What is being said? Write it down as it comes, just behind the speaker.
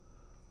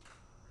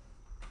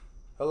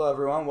Hello,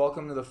 everyone.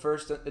 Welcome to the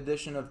first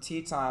edition of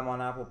Tea Time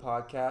on Apple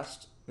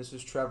Podcast. This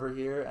is Trevor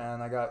here,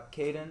 and I got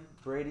Caden,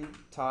 Brady,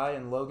 Ty,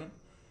 and Logan.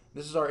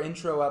 This is our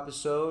intro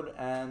episode,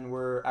 and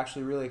we're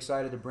actually really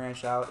excited to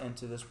branch out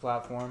into this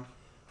platform,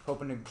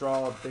 hoping to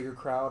draw a bigger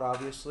crowd,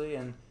 obviously,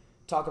 and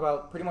talk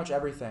about pretty much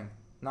everything,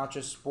 not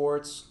just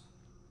sports,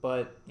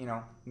 but,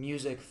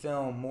 music,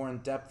 film, more in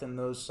depth in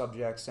those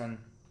subjects, and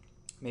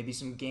maybe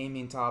some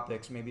gaming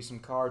topics, maybe some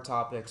car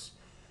topics.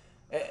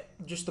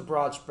 Just the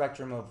broad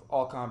spectrum of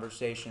all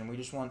conversation. We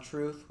just want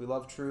truth. We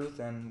love truth,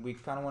 and we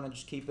kind of want to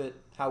just keep it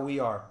how we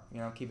are.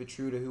 Keep it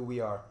true to who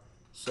we are.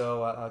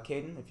 So,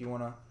 Caden, if you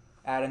want to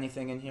add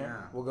anything in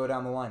here, we'll go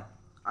down the line.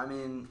 I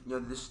mean,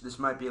 this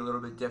might be a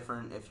little bit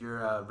different if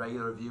you're a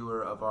regular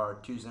viewer of our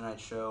Tuesday night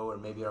show, or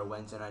maybe our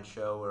Wednesday night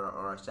show, or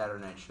our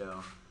Saturday night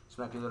show. This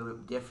might be a little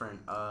bit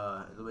different,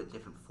 a little bit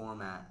different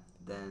format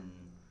than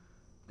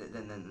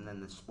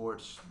the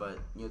sports, but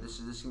this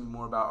is gonna be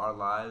more about our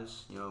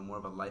lives, more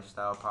of a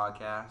lifestyle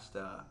podcast.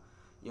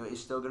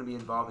 It's still gonna be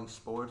involving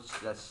sports.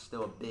 That's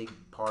still a big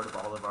part of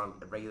all of our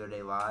regular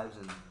day lives,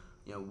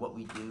 and what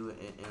we do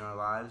in our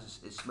lives.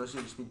 It's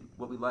mostly just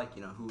what we like,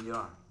 who we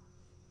are.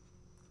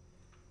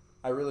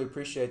 I really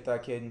appreciate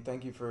that, Caden.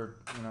 Thank you for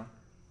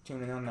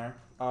tuning in there.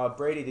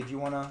 Brady, did you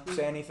want to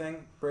say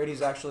anything?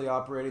 Brady's actually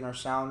operating our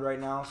sound right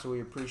now, so we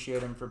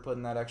appreciate him for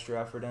putting that extra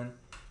effort in.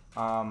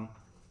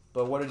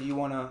 But what did you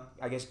want to,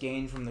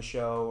 gain from the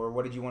show, or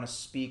what did you want to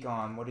speak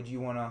on? What did you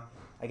want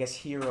to,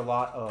 hear a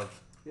lot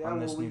of on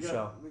this new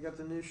show? We got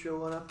the new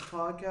show on Apple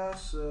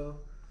Podcasts, so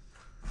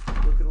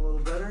looking a little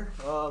better.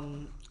 We're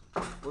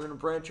going to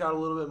branch out a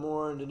little bit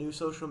more into new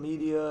social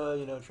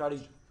media, try to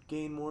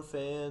gain more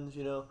fans,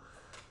 we're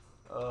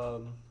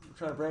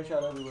trying to branch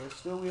out everywhere.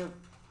 Still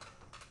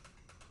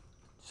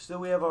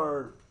we have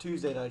our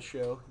Tuesday night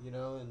show,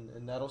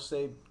 and that'll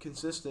stay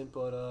consistent,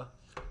 but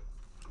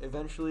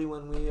eventually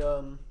when we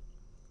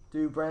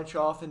do branch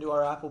off into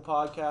our Apple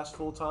Podcast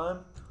full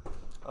time,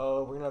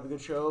 we're going to have a good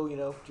show,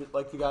 just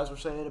like the guys were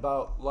saying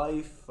about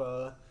life.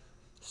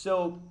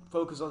 Still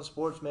focus on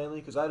sports mainly,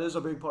 because that is a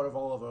big part of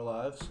all of our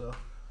lives, so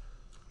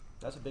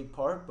that's a big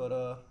part. But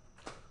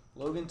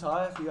Logan,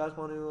 Ty, if you guys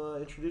want to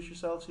introduce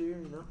yourselves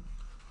here,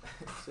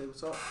 say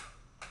what's up.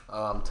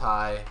 I'm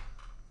Ty.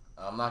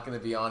 I'm not going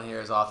to be on here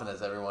as often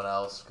as everyone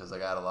else because I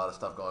got a lot of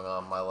stuff going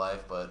on in my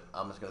life, but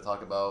I'm just going to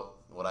talk about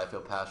what I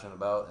feel passionate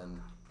about and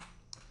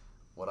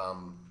what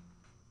I'm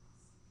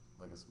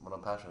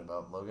passionate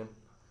about. Logan?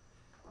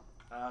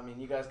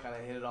 You guys kind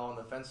of hit it all on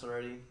the fence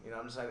already.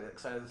 I'm just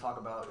excited to talk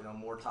about,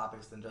 more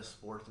topics than just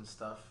sports and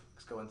stuff.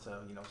 Let's go into,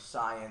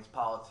 science,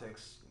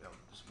 politics,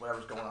 just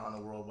whatever's going on in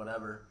the world,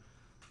 whatever.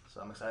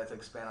 So I'm excited to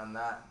expand on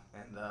that,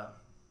 and,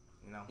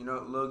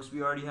 Logs,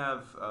 we already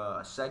have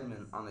a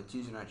segment on the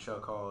Tuesday night show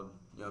called,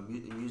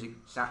 Music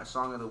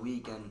Song of the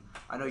Week, and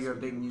I know you're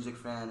a big music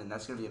fan, and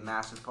that's going to be a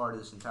massive part of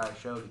this entire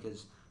show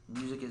because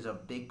music is a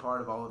big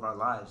part of all of our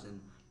lives,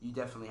 and you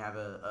definitely have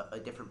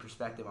a different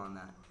perspective on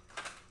that.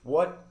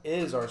 What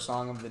is our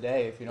song of the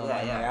day, if you don't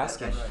mind me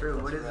asking? That's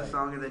true. What is the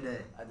song of the day?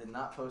 I did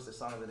not post a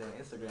song of the day on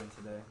Instagram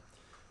today.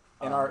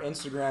 And our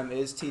Instagram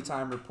is Tea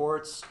Time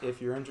Reports,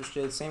 if you're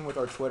interested. Same with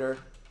our Twitter.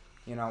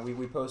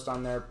 We post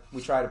on there.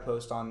 We try to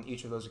post on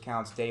each of those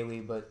accounts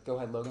daily, but go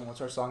ahead, Logan.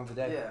 What's our song of the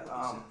day?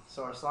 Yeah,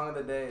 so our song of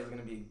the day is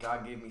going to be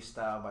God Gave Me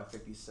Style by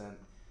 50 Cent.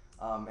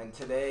 And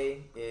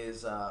today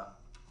is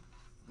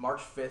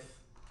March 5th,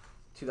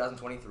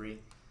 2023.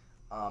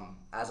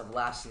 As of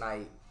last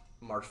night,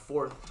 March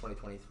 4th,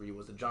 2023,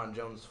 was the John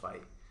Jones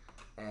fight.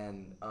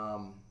 And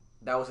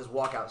that was his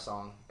walkout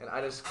song. And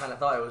I just kind of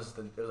thought it was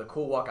a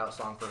cool walkout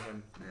song for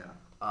him. Yeah.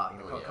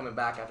 Coming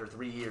back after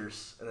 3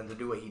 years and then to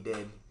do what he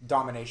did.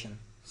 Domination.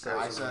 So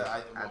Absolutely.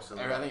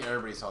 I think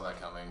everybody saw that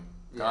coming.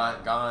 Yeah.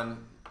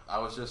 Gon. I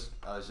was just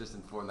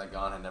informed that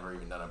Gon had never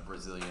even done a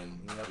Brazilian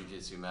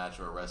jiu-jitsu match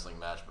or a wrestling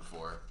match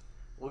before.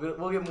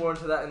 We'll get more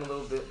into that in a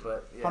little bit,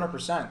 but yeah.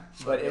 100%.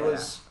 But it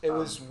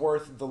was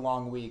worth the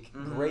long week.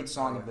 Mm-hmm. Great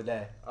song of the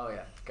day. Oh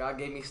yeah, God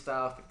Gave Me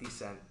Style, 50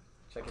 Cent.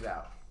 Check it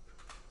out.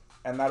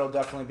 And that'll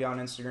definitely be on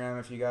Instagram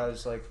if you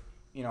guys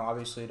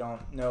obviously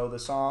don't know the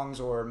songs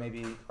or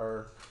maybe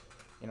are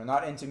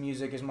not into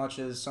music as much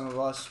as some of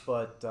us,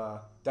 but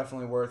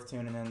definitely worth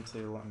tuning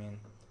into.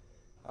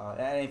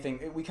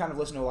 Anything. We kind of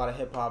listen to a lot of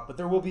hip hop, but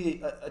there will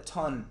be a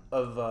ton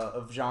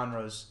of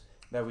genres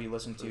that we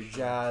listen to: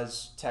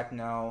 jazz,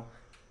 techno,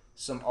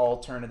 some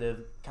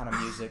alternative kind of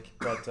music.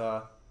 But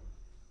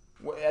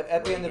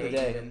at the end of the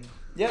day,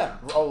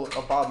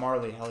 Bob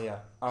Marley, hell yeah.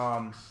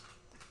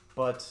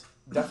 But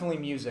definitely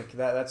music.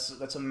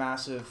 That's a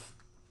massive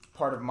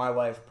part of my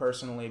life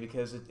personally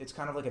because it's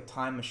kind of like a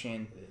time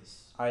machine. It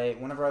is.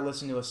 Whenever I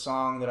listen to a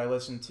song that I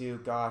listened to,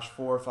 4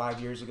 or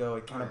 5 years ago,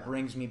 it kind of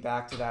brings me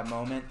back to that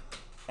moment,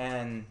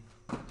 and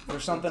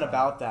there's something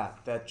about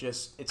that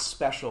just it's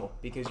special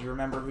because you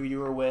remember who you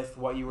were with,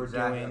 what you were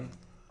doing,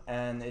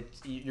 and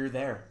you're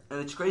there. And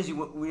it's crazy.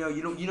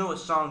 You know a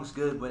song's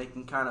good when it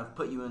can kind of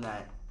put you in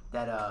that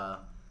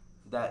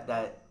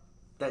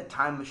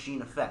time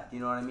machine effect. You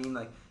know what I mean?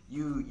 Like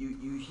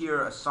you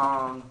hear a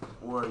song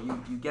or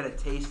you get a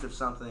taste of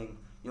something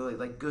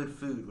like good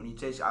food. When you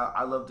taste,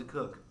 I love to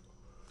cook,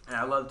 and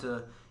I love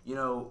to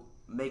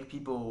make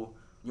people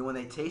when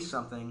they taste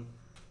something,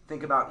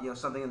 think about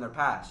something in their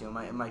past. It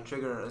might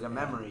trigger like a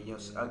memory,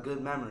 a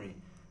good memory.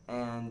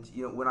 And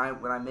when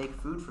I make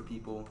food for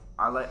people,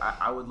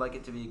 I would like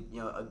it to be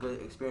a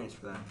good experience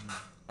for them.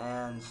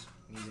 And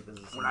Music is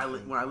the same when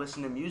thing. I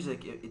listen to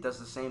music, it does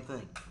the same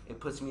thing. It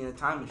puts me in a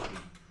time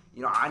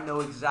machine. I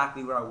know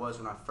exactly where I was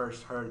when I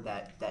first heard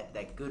that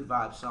good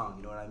vibe song.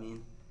 You know what I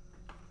mean?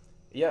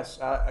 Yes,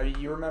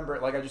 you remember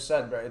it, like I just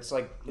said, bro. It's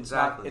like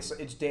Exactly.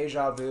 it's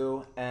deja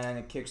vu, and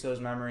it kicks those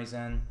memories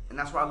in. And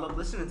that's why I love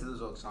listening to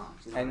those old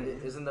songs. And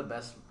Isn't the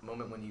best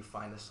moment when you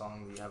find a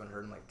song that you haven't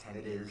heard in like 10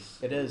 It years? is.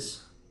 It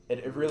is.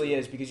 It really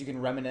is, because you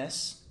can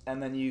reminisce,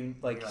 and then you You're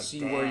like,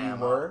 see where you "Damn,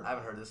 were. I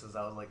haven't heard this since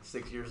I was like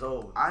 6 years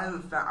old. I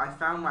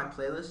found my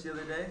playlist the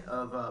other day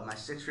of my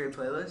 6th grade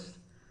playlist,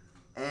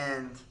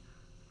 and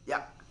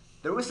yeah,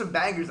 there was some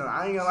bangers on it.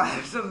 I ain't gonna lie,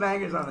 there's some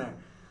bangers on there.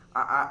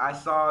 I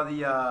saw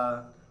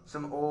the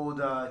some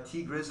old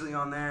T Grizzly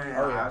on there, and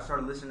Oh, yeah. I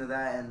started listening to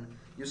that, and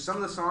some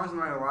of the songs, I'm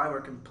not gonna lie, were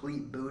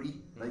complete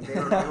booty. Like they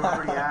were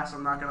pretty ass.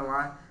 I'm not gonna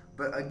lie,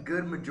 but a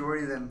good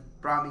majority of them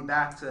brought me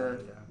back to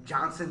Yeah.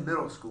 Johnson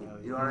Middle School. Oh,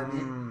 You know what I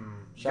mean?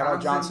 Shout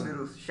out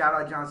Johnson. Shout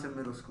out Johnson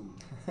Middle School.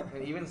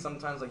 And even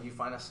sometimes like you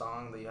find a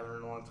song that you haven't heard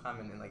in a long time,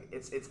 and like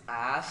it's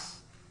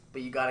ass,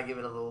 but you gotta give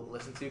it a little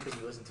listen to because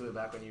you listened to it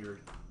back when you were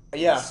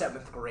Yeah.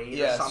 7th grade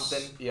Yes. or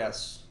something.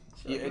 Yes.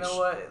 So, Yeah, you it's- know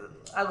what?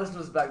 I listened to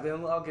this back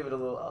then. I'll give it a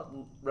little.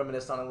 I'll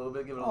reminisce on it a little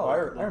bit. Give it a Oh,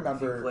 little. I remember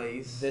few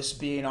plays. this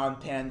being on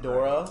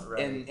Pandora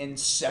Right. in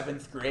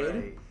 7th grade.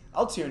 Right.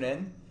 I'll tune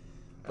in.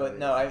 But Oh,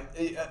 no,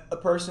 a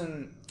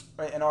person,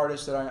 an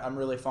artist that I'm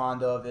really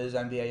fond of is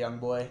NBA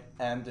YoungBoy,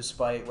 and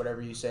despite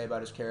whatever you say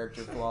about his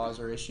character flaws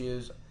or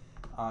issues,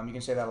 you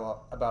can say that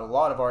about a lot of A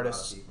lot of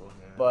artists. people,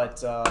 yeah.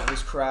 But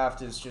his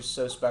craft is just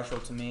so special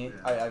to me.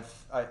 Yeah.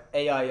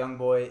 AI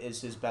YoungBoy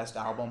is his best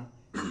album,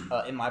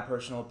 in my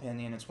personal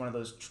opinion. It's one of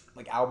those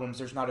albums.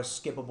 There's not a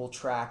skippable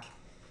track.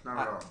 Not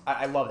at all.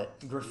 I love it.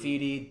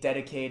 Graffiti,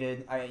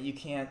 dedicated.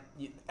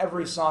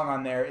 Every song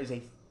on there is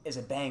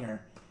a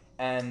banger,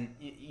 and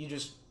you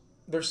just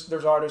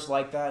there's artists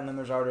like that, and then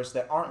there's artists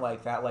that aren't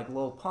like that, like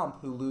Lil Pump,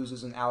 who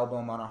loses an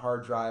album on a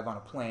hard drive on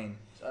a plane.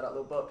 Shout out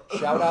Lil Pump.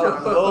 Shout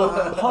out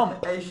Lil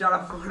Pump. Hey, shout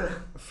out Florida.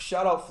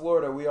 Shout out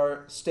Florida. We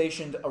are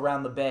stationed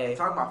around the Bay.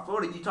 Talking about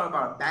Florida, you talk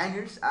about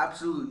bangers,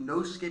 absolute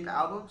no skip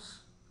albums.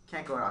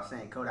 Can't go without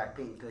saying Kodak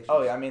Painting Pictures.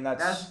 Oh yeah, I mean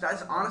that's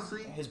That's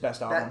honestly his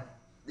best album.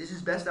 this is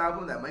his best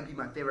album. That might be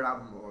my favorite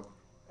album of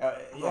all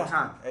Yeah.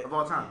 time. Of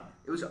all time.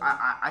 It was.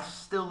 I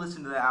still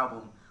listen to that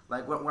album.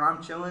 Like when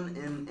I'm chilling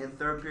in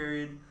 3rd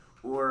period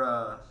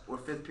or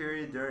 5th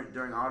period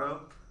during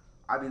auto,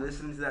 I be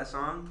listening to that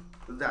song,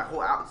 to the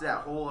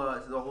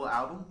whole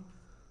album,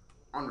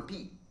 on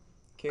repeat.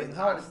 Caden,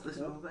 I just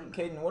listen to the whole thing.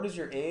 Caden, what is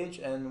your age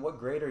and what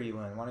grade are you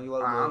in? Why don't you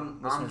let the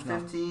I'm listeners know?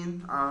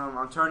 15.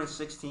 I'm turning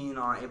 16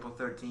 on April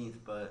 13th,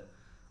 but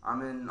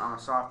I'm a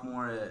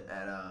sophomore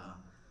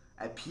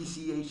at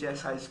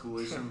PCHS High School.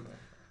 It's some,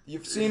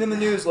 You've seen in the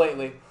news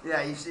lately.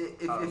 yeah, you see,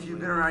 if you've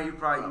been around, you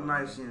might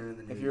have seen it in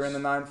the news. If you're in the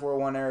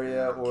 941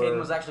 area, or Caden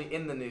was actually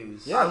in the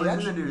news. Yeah, I he was in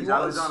actually- the news. he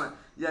I was was. on it.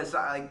 Yes,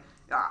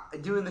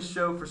 doing the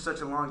show for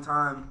such a long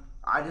time.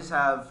 I just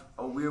have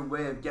a weird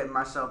way of getting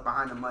myself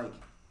behind the mic,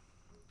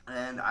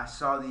 and I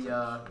saw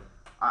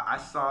I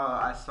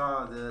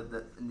saw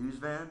the news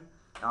van,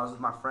 and I was with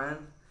my friend,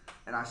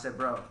 and I said,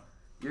 "Bro,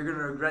 you're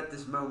gonna regret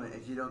this moment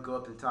if you don't go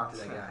up and talk to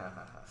that guy."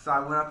 So I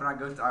went up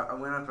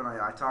and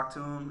I talked to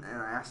him,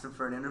 and I asked him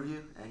for an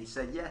interview, and he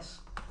said yes,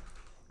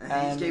 and he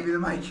And- just gave me the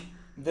mic.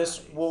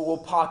 this we'll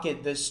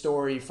pocket this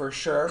story for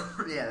sure.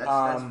 Yeah,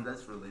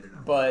 that's for later now.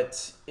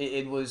 But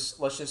it was,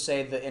 let's just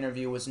say the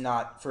interview was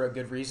not for a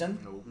good reason.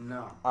 Nope.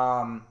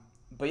 No.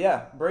 But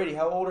yeah, Brady,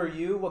 how old are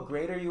you? What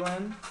grade are you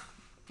in?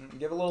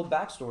 Give a little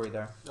backstory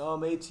there.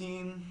 I'm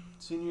 18,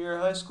 senior year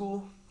of high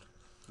school.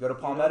 Go to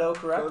Palmetto,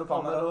 correct? Go to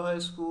Palmetto High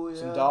School, yeah.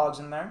 Some dogs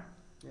in there.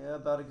 Yeah,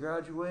 about to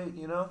graduate,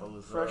 What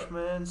was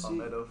freshman. See,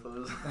 Palmetto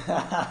foes.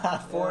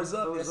 Fours yeah,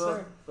 up, fours yes up.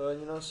 sir.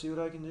 But see what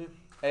I can do.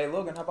 Hey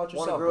Logan, how about Want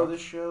yourself? to grow bro?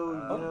 this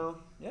show,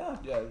 Yeah.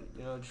 yeah,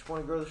 just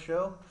want to grow the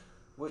show.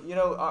 What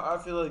I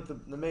feel like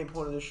the main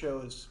point of this show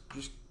is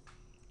just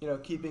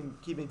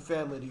keeping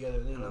family together.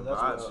 That's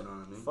Vibes, what you know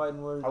what I mean?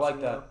 fighting words. I like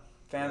you that. know,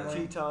 Family.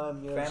 tea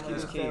time. Just Family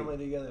is keeping key. family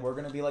together. We're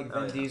gonna be like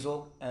Vin Oh, yeah.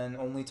 Diesel and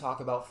only talk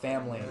about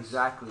family.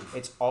 Exactly.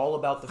 It's all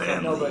about the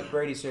family. No, Family. but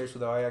Brady, seriously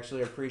though, I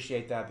actually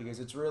appreciate that because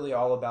it's really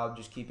all about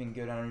just keeping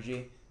good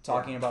energy,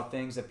 talking about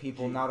things that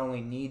people not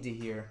only need to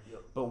hear,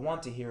 Yep. but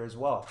want to hear as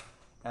well.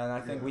 And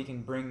I think Yeah. we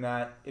can bring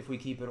that if we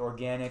keep it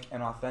organic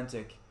and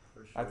authentic.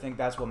 For sure. I think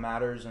that's what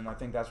matters, and I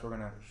think that's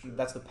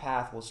that's the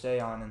path we'll stay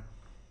on.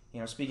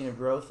 And speaking of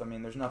growth, I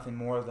mean, there's nothing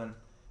more than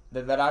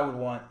that I would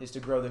want is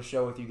to grow the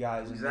show with you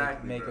guys and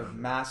Exactly, make bro. a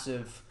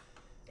massive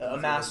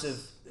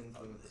Influence.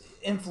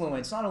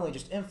 influence, not only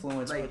just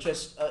influence, Like- but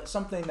just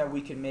something that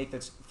we can make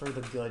that's for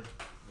the good,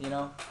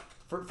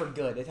 for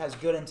good. It has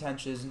good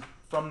intentions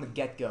from the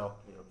get-go.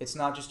 Yep. It's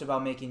not just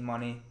about making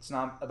money. It's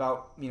not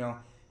about,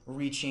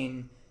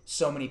 reaching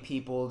so many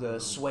people to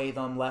sway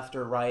them left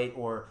or right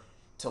or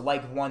to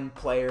like one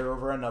player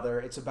over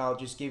another. It's about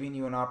just giving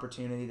you an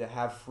opportunity to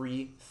have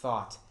free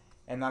thought.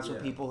 And that's what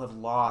Yeah. people have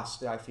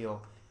lost, I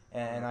feel.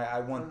 And I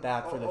want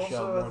that for the also,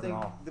 show I more think than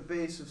all. the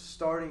base of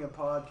starting a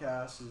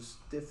podcast is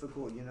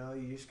difficult. You know,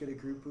 you just get a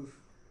group of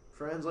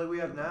friends like we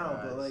have now.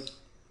 But like,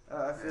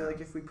 I feel like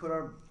if we put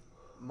our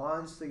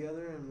minds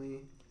together and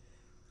we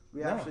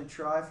No. actually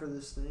try for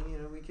this thing, you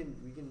know, we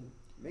can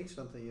make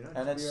something. You know,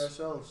 And just be it's-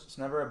 ourselves. It's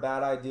never a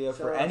bad idea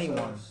for Show anyone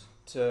ourselves.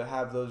 to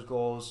have those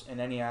goals in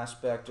any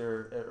aspect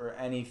or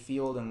any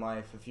field in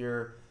life. If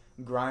you're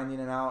grinding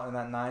it out in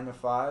that 9 to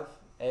 5,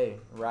 hey,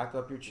 rack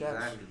up your checks.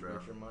 Exactly, bro.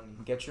 Make your money.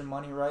 Get your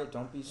money right.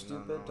 Don't be Ain't nothing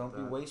stupid. wrong Don't with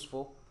be that.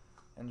 wasteful.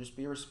 And just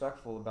be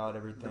respectful about The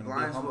everything. Be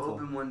blinds will humble.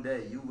 open one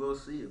day. You will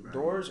see it, bro.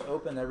 Doors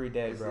open every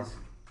day, bro.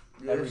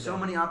 Yeah, Every there's so day.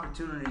 many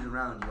opportunities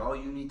around you. All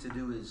you need to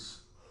do is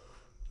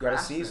You gotta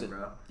grasp seize them, it.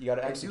 bro. You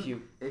gotta If you-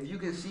 execute. If you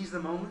can seize the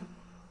moment,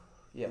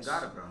 Yes. you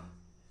got it, bro.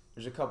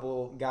 There's a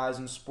couple guys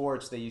in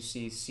sports that you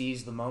see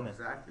seize the moment.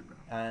 Exactly, bro.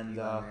 And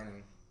Eli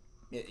Manning,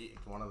 it-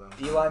 one of them.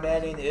 Eli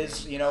Manning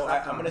is, you know,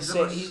 I'm going to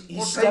say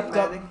he stepped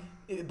up.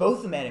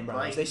 Both the Manning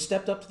brothers, Like- they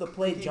stepped up to the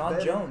plate. Keep John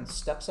betting. Jones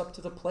steps up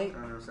to the plate.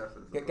 I don't know if that's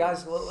Yeah,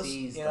 guys, let's,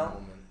 Seize you the know,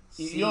 moment.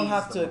 you don't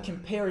have Seize to the moment.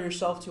 compare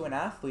yourself to an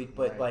athlete,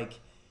 but Right. like,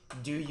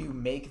 do you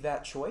make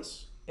that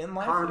choice in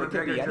life? Conor It could be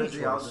McGregor, any Jose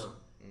choice. Aldo.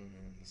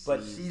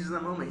 But- Seize the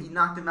moment. He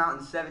knocked him out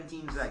in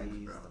 17 seconds,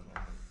 Seize bro. the moment.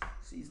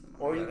 Seize the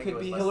moment. Or I you think could it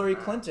was be less Hillary than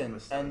that. It Clinton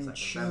was 7 and seconds.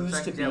 choose to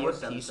Seconds, be yeah, it a was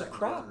 7 piece of seconds,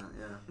 crap. wasn't it?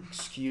 Yeah.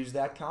 Excuse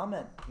that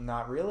comment.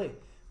 Not really.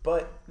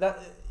 But that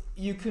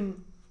you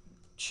can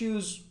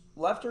choose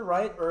left or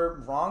right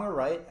or wrong or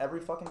right every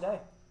fucking day.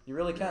 You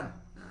really can.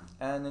 Yeah.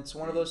 And it's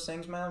one of those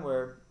things, man,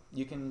 where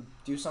you can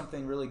do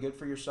something really good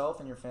for yourself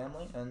and your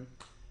family, and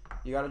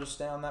you got to just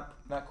stay on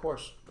that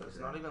course. But it's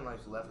not even like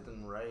left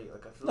and right.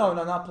 Like I feel No, like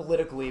no, not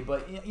politically,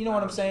 but you know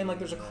what I'm No, saying. Like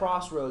there's a yeah.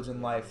 crossroads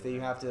in life that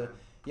you have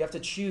to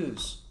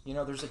choose. You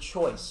know, there's a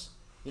choice.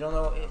 You don't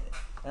know,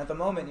 and at the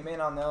moment you may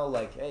not know.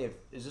 Like, hey,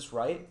 is this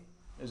right?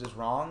 Is this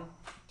wrong?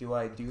 Do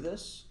I do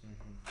this?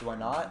 Mhm. Do I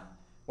not?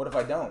 What if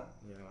I don't?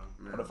 Yeah.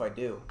 What if I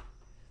do?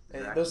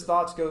 Exactly. Those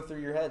thoughts go through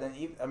your head,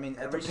 and I mean,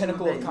 at Every the single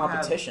pinnacle day of you have-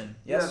 competition.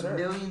 You Yes, have sir.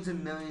 millions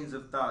and millions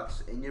of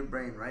thoughts in your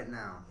brain right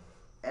now,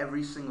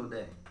 every single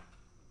day.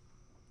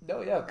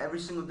 Oh yeah. Every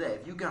single day.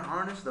 If you can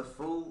harness the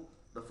full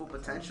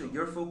potential,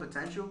 your full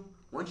potential,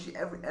 once you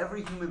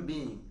every human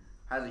being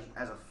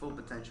has a full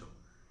potential,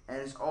 and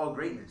it's all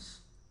greatness.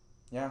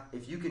 Yeah.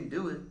 If you can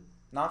do it,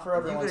 Not for if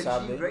everyone, you can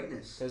achieve sadly,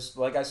 greatness. because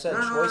like I said,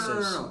 No,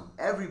 choices. no.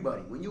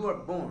 Everybody. When you are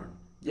born,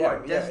 you Yeah,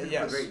 are destined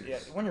yes, for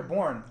greatness. yeah. When you're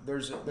born, there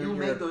You you're-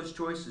 make those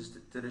choices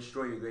to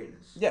destroy your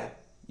greatness. Yeah,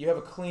 you have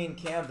a clean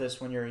canvas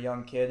when you're a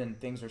young kid and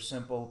things are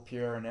simple,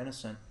 pure, and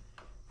innocent.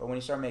 But when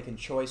you start making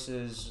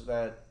choices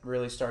that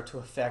really start to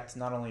affect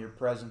not only your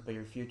present but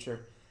your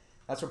future,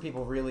 that's where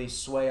people really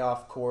sway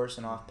off course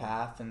and off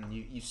path. And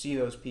you see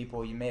those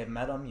people, you may have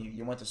met them,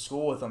 you went to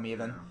school with them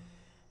even,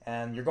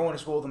 and you're going to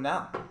school with them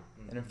now.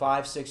 And in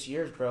 5-6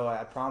 years, bro,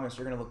 I promise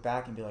you're going to look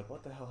back and be like,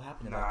 what the hell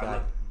happened to that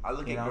guy? I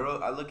look You at know?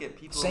 girls. I look at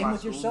people. in Same my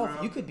with school, yourself.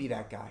 bro. You could be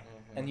that guy,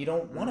 Mhm. and you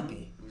don't want to Mhm,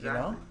 be, exactly. you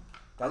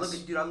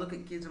know? I look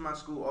at kids in my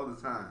school all the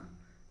time,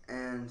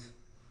 and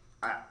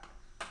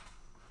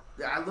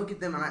I look at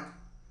them and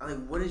I'm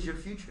like, what is your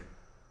future?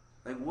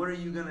 Like, what are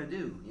you gonna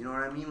do? You know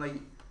what I mean? Like,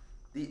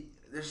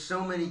 there's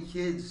so many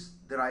kids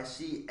that I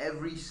see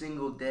every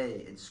single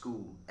day in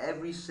school,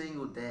 every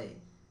single day.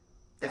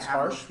 That It's have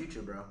harsh. no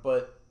future, bro.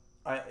 But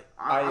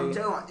I'm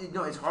telling you,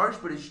 no, it's harsh,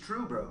 but it's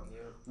true, bro.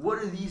 Yeah. What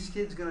are these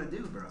kids gonna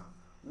do, bro?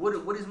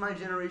 What is my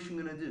generation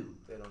gonna do?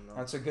 They don't know.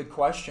 that's a good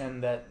question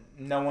that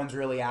no one's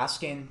really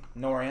asking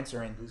nor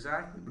answering.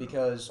 Exactly, bro.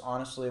 Because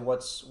honestly,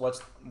 what's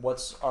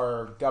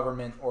our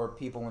government or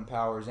people in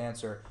power's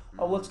answer?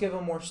 Oh, let's give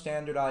them more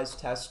standardized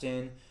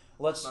testing.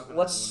 Let's Not gonna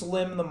let's do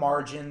slim the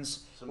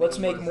margins. So Let's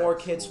maybe make what is more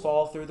that kids school?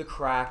 fall through the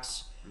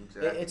cracks.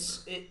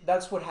 Exactly,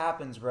 That's what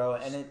happens, bro,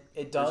 and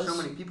it does. There's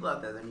so many people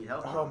out there that need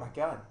help. Oh my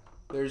god,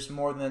 there's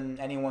more than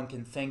anyone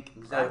can think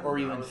Exactly. or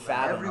I even was-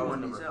 fathom. everyone I was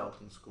needs never help.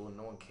 helped in school, and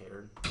no one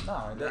cared.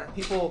 No,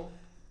 Exactly. people.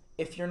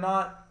 If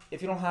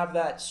you don't have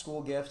that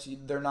school gift,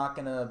 they're not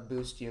gonna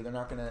boost you. They're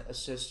not gonna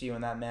assist you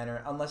in that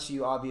manner unless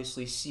you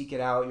obviously seek it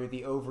out. You're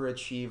the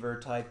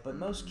overachiever type, but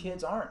most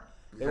kids aren't.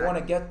 They want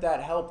to get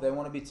that help. They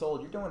want to be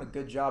told you're doing a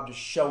good job just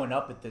showing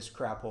up at this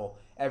crap hole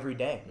every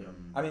day. Yeah.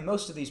 I mean,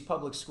 most of these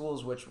public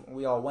schools, which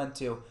we all went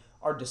to,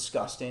 are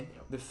disgusting.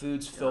 Yep. The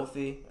food's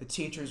filthy. The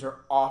teachers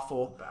are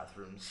awful.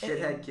 Bathrooms.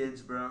 Shithead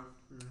kids, bro.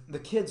 The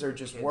kids are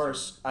just Kids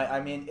worse.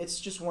 I mean,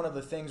 it's just one of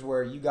the things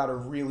where you got to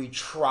really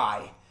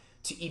try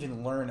to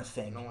even learn a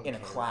thing No one in a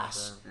cares,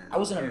 class. man. I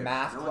was in No a one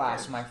math cares. No one class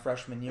cares. my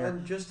freshman year.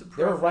 And just to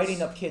They were preface,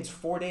 writing up kids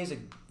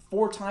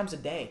 4 times a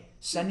day,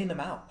 sending them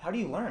out. How do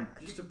you learn?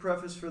 Just to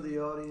preface for the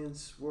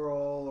audience, we're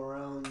all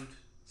around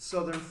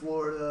Southern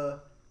Florida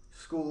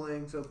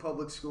schooling, so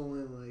public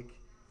schooling, like.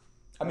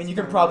 I mean, that's you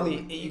can kinda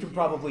probably what- you can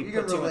probably you put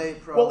can two in- relate.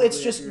 Well, it's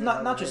probably just if you're not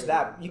in not just LA.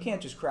 that. You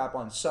can't just crap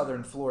on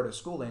Southern Florida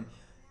schooling.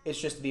 it's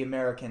just the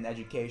American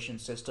education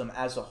system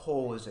as a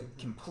whole is a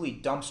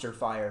complete dumpster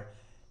fire.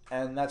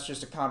 And that's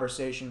just a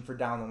conversation for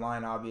down the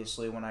line,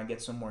 obviously, when I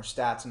get some more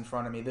stats in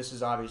front of me. This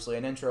is obviously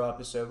an intro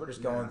episode. We're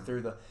just going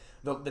through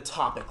the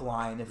topic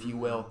line, if you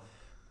will.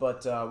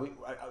 But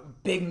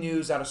big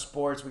news out of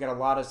sports. We got a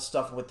lot of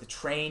stuff with the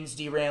trains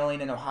derailing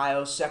in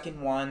Ohio.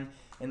 Second one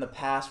in the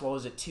past,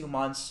 2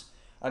 months?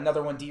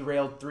 Another one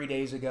derailed 3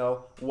 days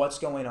ago. What's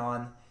going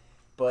on?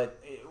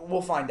 But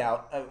we'll find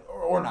out.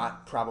 Or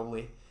not,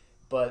 probably.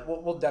 But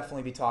we'll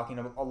definitely be talking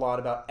a lot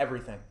about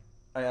everything.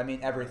 I mean,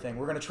 everything.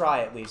 We're going to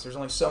try at least. There's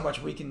only so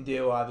much we can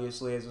do,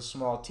 obviously, as a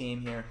small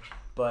team here.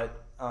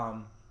 But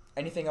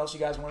anything else you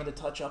guys wanted to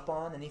touch up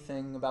on?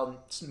 Anything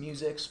about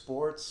music,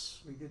 sports?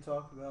 We could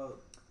talk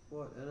about,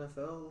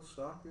 NFL,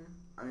 soccer?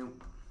 I mean,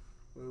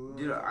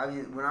 dude,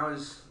 when I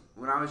was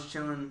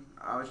chilling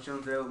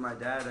today with my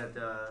dad at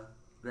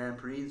Grand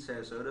Prix in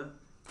Sarasota.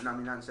 Not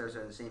in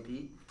Sarasota, in St.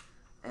 Pete.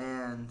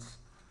 And,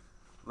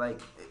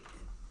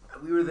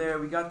 we were there.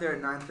 We got there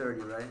at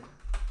 9:30, right?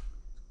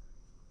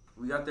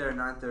 We got there at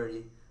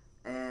 9:30,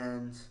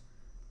 and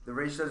the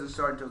race doesn't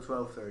start until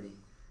 12:30,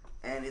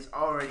 and it's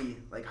already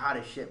hot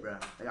as shit, bro.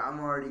 I'm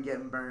already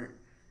getting burnt,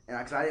 and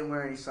because I didn't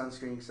wear any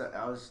sunscreen, because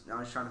I was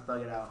trying to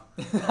thug it out.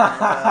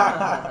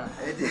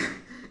 And,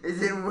 it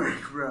didn't work,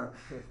 bro.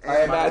 And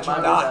I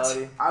imagine not.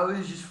 I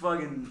was just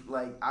fucking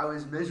I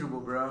was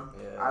miserable, bro.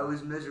 Yeah. I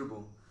was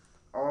miserable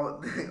all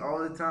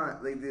the time.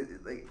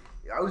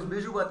 I was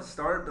miserable at the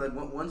start, but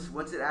once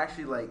it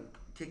actually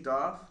kicked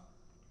off,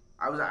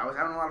 I was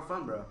having a lot of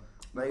fun, bro.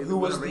 Who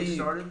was the race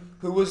started?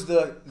 Who was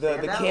the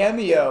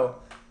cameo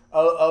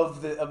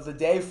of the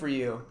day for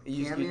you?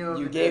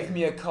 You gave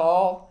me a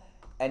call,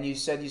 and you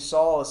said you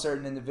saw a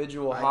certain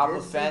individual hop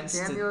a fence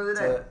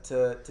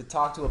to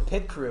talk to a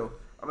pit crew.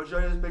 I'm gonna show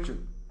you this picture.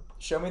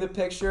 Show me the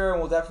picture,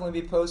 and we'll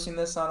definitely be posting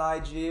this on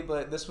IG.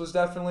 But this was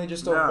definitely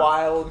just a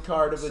wild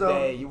card of the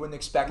day. You wouldn't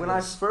expect when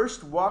this. I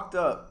first walked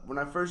up, when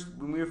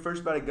we were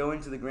first about to go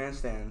into the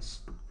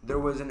grandstands, there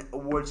was an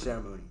award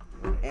ceremony,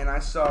 and I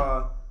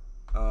saw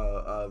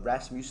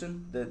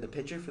Rasmussen, the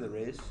pitcher for the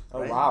Rays.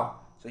 Oh, right? wow.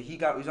 So he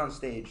was on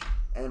stage,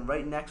 and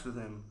right next with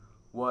him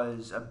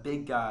was a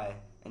big guy,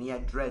 and he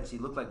had dreads. He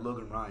looked like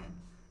Logan Ryan,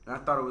 and I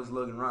thought it was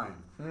Logan Ryan.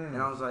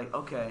 And I was like,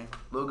 okay,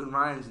 Logan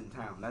Ryan's in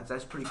town.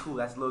 That's pretty cool.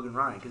 That's Logan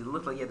Ryan, because it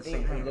looked like he had the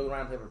same hair. Logan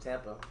Ryan played for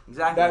Tampa.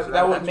 Exactly.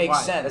 That would that's make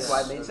why. sense. That's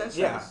why it made sense.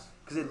 Yeah.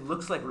 Because it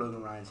looks like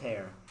Logan Ryan's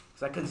hair.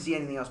 Because I couldn't see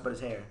anything else but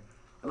his hair.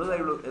 It looked like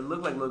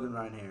Logan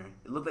Ryan hair.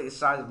 It looked like the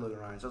size of Logan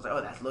Ryan. So I was like,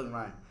 oh, that's Logan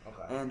Ryan.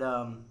 Okay. And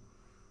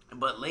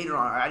but later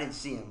on, I didn't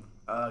see him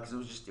because it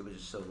was just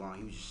so long.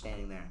 He was just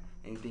standing there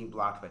and he was being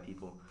blocked by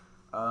people.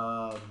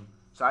 So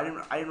I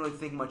didn't really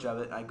think much of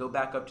it. I go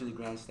back up to the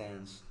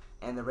grandstands,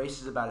 and the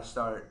race is about to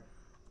start.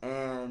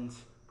 And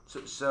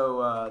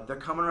so they're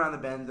coming around the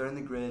bend. They're in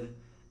the grid,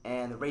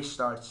 and the race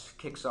starts,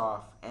 kicks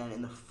off, and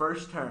in the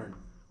first turn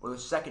or the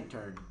second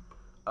turn,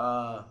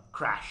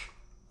 crash.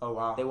 Oh,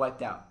 wow. They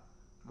wiped out.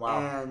 Wow.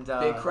 And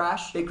Big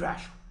crash? Big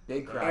crash.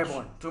 Big crash.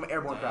 Airborne. Talking about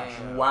airborne crash.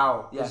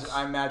 Wow. Yes.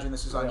 I imagine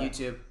this is on Yeah.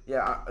 YouTube.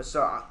 Yeah.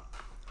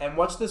 And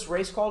what's this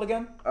race called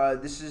again?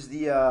 This is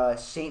the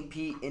St.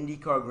 Pete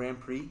IndyCar Grand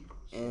Prix,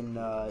 and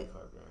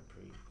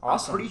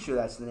Awesome. I'm pretty sure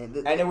that's the name.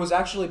 And it was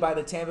actually by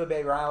the Tampa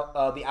Bay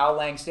the Al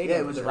Lang Stadium,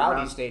 Yeah, it was the Rowdy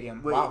around-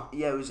 Stadium. Wait, Wow.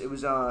 Yeah, it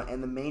was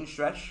and the main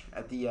stretch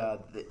at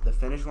the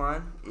finish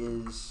line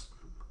is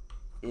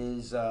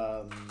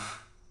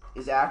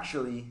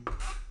actually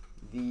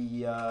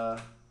the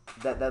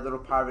that little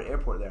private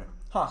airport there.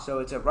 Huh. So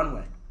it's a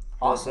runway.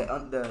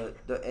 Awesome.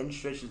 The end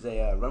stretch is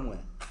a runway.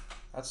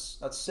 That's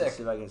Let's sick.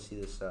 see if I can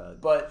see this.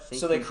 But St.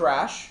 so they Pete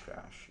crash,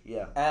 Crash.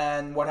 Yeah.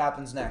 and what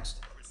happens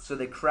next? So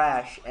they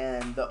crash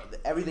and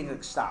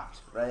everything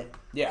stopped, right?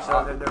 Yeah.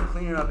 So they're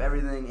cleaning up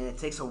everything, and it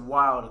takes a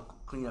while to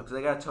clean up because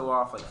they got to tow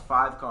off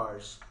 5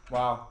 cars,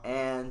 Wow.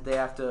 and they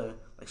have to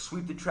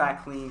sweep the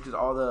track clean because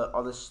all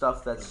the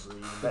stuff all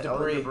the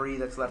debris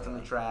that's left on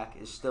the track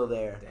is still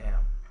there.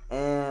 Damn.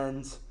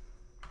 And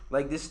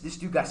this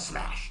dude got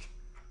smashed.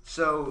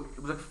 So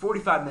it was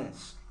 45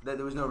 minutes that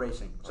there was no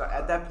racing. So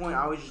at that point,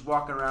 I was just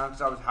walking around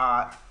because I was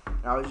hot,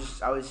 and I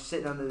was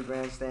sitting under the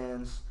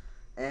grandstands.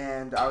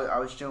 And I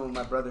was chilling with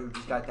my brother who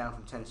just got down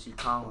from Tennessee,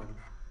 Colin.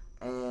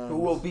 And Who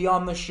will be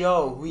on the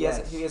show? He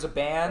Yes, has a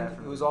band.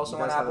 definitely. Who is also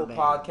He on does have a Apple band.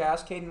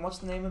 Podcast. Caden, what's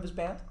the name of his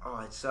band? Oh,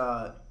 it's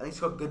I think it's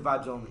called Good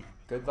Vibes Only.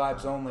 Good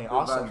Vibes Only. Good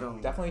Awesome. Vibes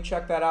Only. Definitely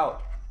check that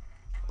out.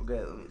 Okay,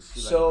 let me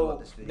see if I can pull up So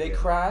this video. they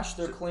crash.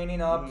 They're So-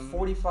 cleaning up. Mhm.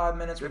 45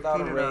 minutes They're without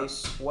a cleaning up.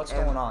 race. What's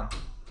And- going on?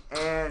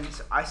 And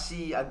I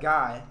see a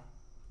guy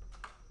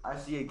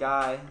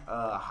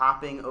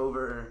hopping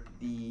over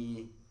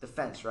the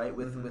fence, right?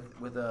 With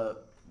it looked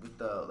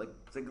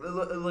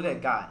like a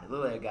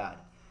guide.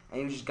 And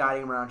he was just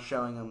guiding him around,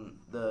 showing him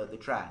the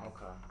track.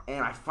 Okay.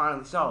 And I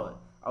finally saw it.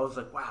 I was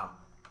like, wow,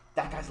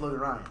 that guy's Logan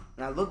Ryan.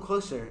 And I looked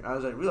closer, and I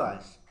was like,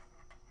 realize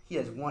he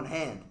has one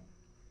hand.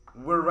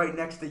 We're right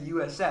next to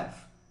USF.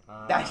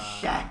 That's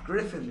Shaq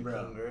Griffin, bro.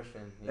 Shaquem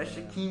Griffin. That's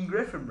yeah. Shaquem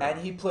Griffin, bro. And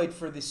he played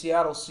for the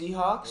Seattle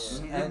Seahawks.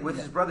 And he and did with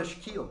his brother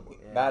Shaquille.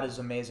 That is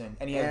amazing.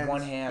 And he had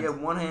one hand. He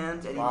had one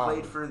hand, and Wow. he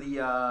played for the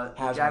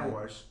Hasn't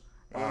Jaguars.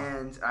 Wow.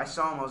 And I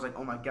saw him. I was like,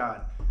 oh my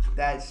god,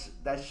 that's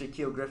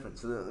Shaquille Griffin.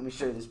 So let me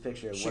show you this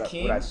picture of what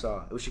Shaquem? I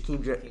saw. It was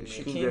Shaquem Griffin. It was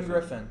He was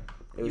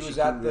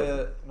Shaquem at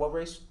Griffin. what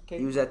race, Kate?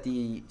 He was at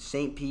the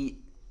St.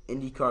 Pete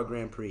IndyCar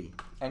Grand Prix.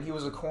 And he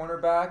was a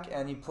cornerback,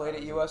 and he played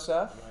at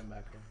USF.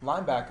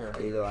 Linebacker.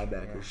 He's a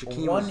linebacker. Yeah.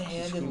 Shaquem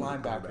One-handed was a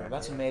linebacker.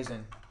 That's yeah.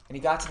 amazing. And he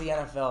got to the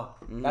NFL.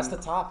 Mhm. That's the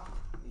top.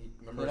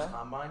 Remember You his know?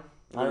 combine?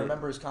 I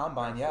remember his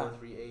combine. Yeah,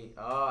 4.38.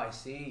 Oh, I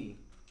see.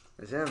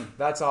 It's him.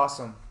 that's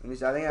awesome. Let me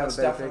see. I think I have That's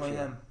a better definitely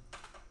picture. him.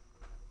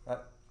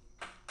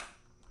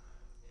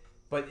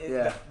 But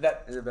Yeah.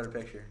 that There's a better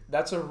picture.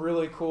 that's a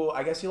really cool.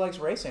 I guess he likes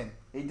racing.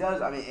 He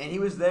does. I mean, and he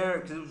was there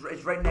because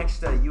it's right next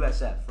to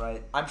USF,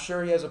 right? I'm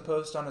sure he has a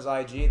post on his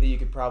IG that you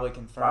could probably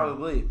confirm.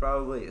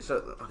 Probably. So,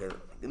 okay,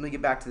 let me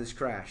get back to this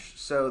crash.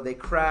 So they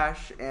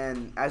crash,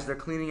 and as they're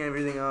cleaning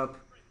everything up,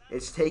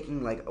 it's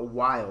taking like a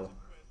while.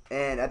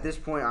 And at this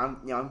point,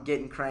 I'm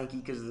getting cranky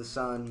because of the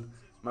sun.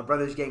 My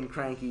brother's getting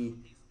cranky.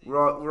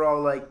 We're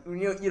all like, you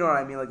know what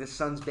I mean? Like the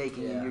sun's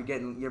baking, and Yeah. you're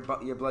getting your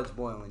blood's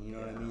boiling. You know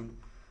what I Yeah. mean?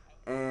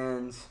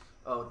 And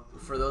Oh,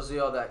 for those of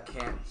y'all that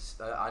can't,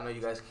 I know you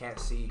guys can't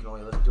see, you can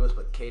only listen to us,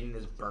 but Caden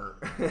is burnt.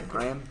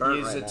 I am burnt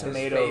He's right a now.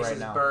 tomato His face right is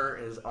now.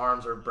 burnt, his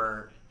arms are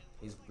burnt.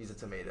 He's a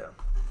tomato.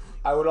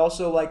 I would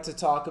also like to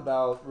talk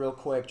about real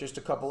quick just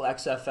a couple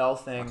XFL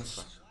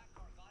things.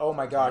 Oh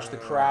my gosh, the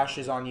crash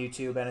is on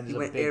YouTube and it's He a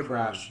went big airborne.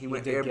 crash. He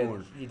went did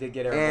airborne. He did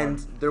get airborne. And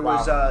there Wow.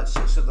 was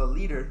so the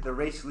leader, the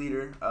race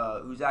leader,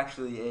 who's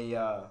actually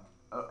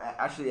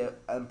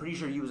I'm pretty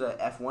sure he was a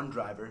F1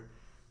 driver.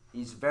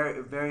 He's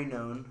very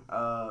known.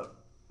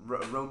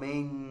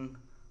 Romain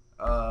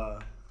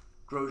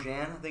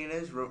Grosjean, I think it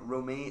is.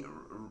 Romain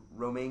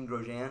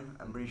Grosjean,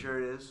 I'm pretty sure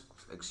it is.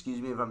 Excuse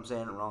me if I'm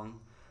saying it wrong,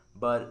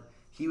 but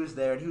he was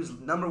there and he was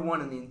number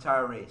one in the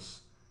entire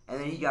race. And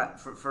then he got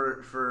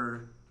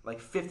for like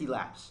 50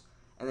 laps,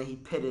 and then he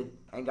pitted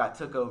and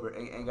took over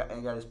and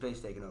got his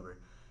place taken over.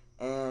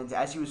 And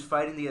as he was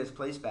fighting to get his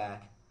place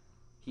back,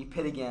 he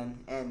pit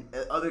again, and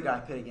the other guy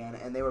pit again,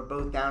 and they were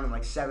both down in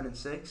like 7 and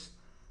 6.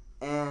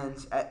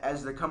 And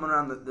as they're coming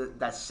around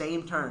that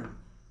same turn,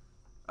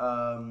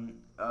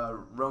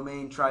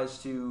 Romain tries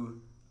to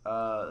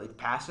like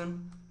pass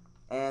him,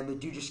 and the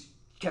dude just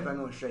kept on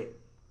going straight,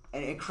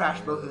 and it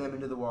crashed both of them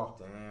into the wall.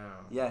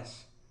 Damn.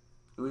 Yes,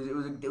 it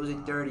was a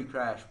dirty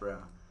crash, bro.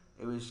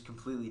 It was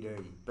completely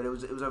dirty, but it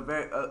was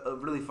a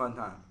really fun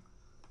time.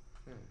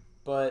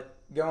 But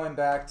going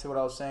back to what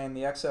I was saying,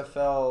 the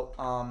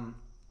XFL,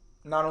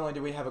 not only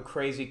do we have a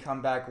crazy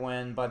comeback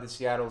win by the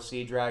Seattle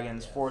Sea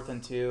Dragons, 4th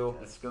and 2,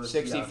 Let's go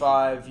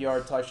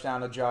 65-yard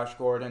touchdown to Josh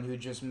Gordon, who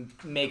just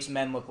makes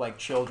men look like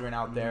children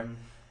out there.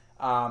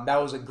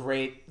 That was a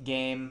great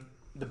game,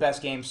 the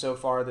best game so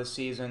far this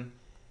season.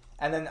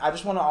 And then I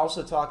just want to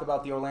also talk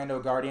about the Orlando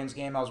Guardians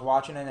game. I was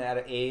watching it at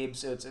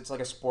Abe's. It's like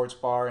a sports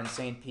bar in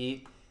St.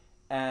 Pete,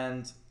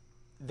 and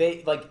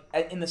they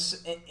in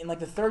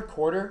the third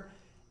quarter,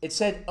 it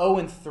said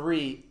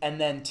 0-3 and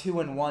then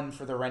 2-1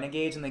 for the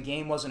Renegades, and the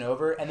game wasn't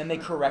over. And then they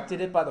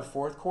corrected it by the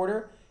fourth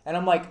quarter, and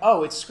I'm like,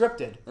 oh, it's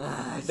scripted.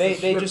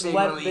 They just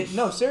let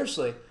no,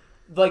 seriously,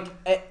 but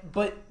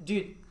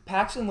dude,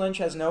 Paxton Lynch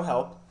has no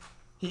help.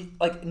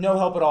 No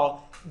help at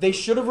all. They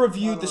should have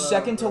reviewed the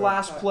second to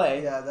last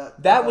play.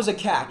 That was a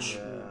catch.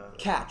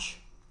 Yeah.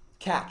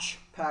 Catch.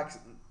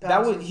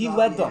 That was- he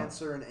led them.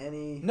 Answer in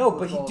any No,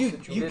 but football he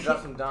situation. did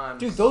drop some dimes.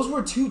 Dude, those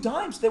were 2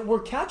 dimes that were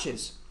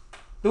catches.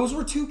 Those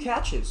were 2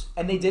 catches,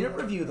 and they didn't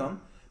review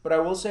them. But I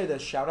will say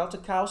this: shout out to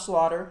Kyle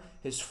Slaughter,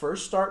 his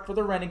first start for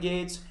the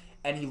Renegades,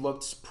 and he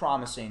looked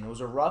promising. It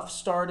was a rough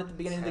start at the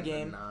beginning of the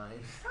game.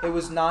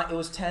 10-9. It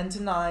was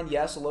 10-9.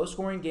 Yes, a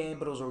low-scoring game,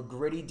 but it was a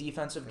gritty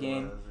defensive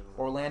game.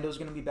 Orlando's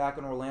going to be back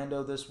in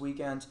Orlando this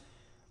weekend.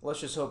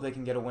 Let's just hope they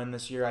can get a win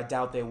this year. I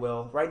doubt they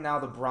will. Right now,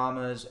 the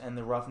Brahmas and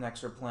the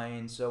Roughnecks are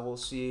playing, so we'll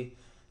see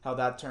how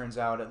that turns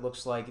out. It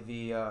looks like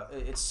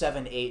it's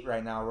 7-8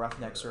 right now.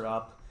 Roughnecks are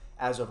up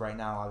as of right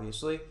now,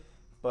 obviously.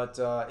 But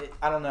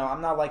I don't know.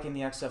 I'm not liking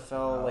the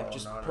XFL, No,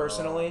 just not at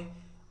personally.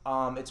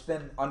 It's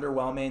been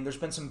underwhelming. There's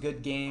been some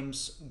good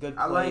games, good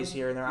I plays like-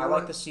 here and there. you I know like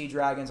what? the Sea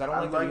Dragons. I don't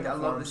like the I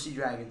uniforms. love the Sea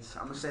Dragons.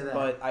 I'm gonna say that.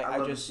 But I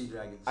love just- the Sea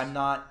Dragons. I'm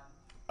not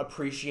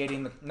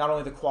appreciating not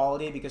only the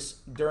quality, because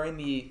during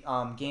the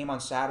game on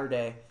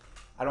Saturday,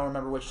 I don't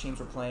remember which teams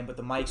were playing, but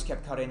the mics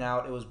kept cutting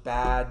out. It was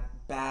bad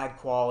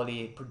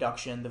quality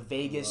production. The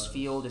Vegas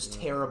field is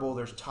terrible.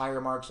 There's tire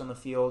marks on the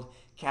field.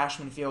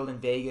 Cashman Field in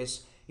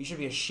Vegas. You should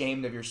be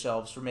ashamed of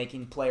yourselves for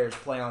making players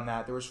play on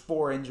that. There was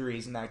 4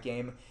 injuries in that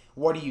game.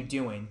 What are you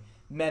doing?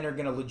 Men are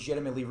going to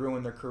legitimately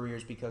ruin their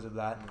careers because of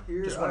that.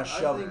 Just want to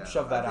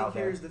shove that out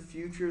there. Here's the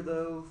future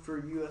though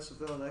for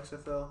USFL and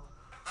XFL.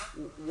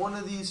 One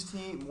of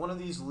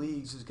these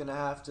leagues is going to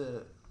have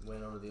to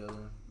Win over the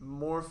other.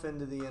 morph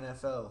into the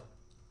NFL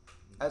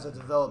as a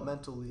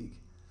developmental league.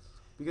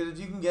 Because if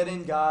you can get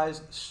in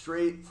guys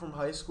straight from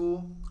high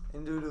school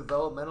into a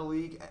developmental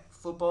league,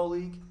 football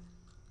league,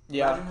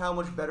 Yeah. imagine how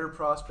much better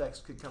prospects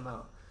could come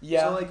out.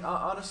 Yeah. So,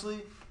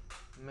 honestly,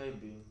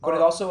 Maybe. But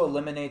it also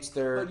eliminates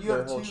their But you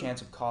have whole two-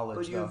 chance of college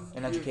but you though, have- and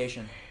you have-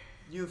 education.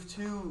 You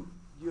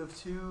have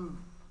two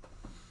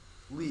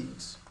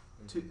leagues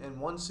in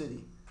one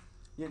city.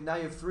 Now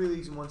you have 3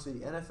 leagues in one city: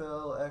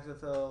 NFL,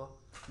 XFL,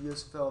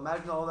 USFL.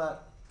 Imagine all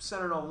that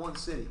centered on one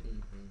city.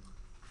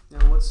 Mm-hmm. You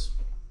know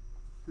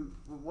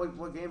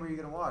what game are you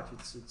gonna watch?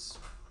 It's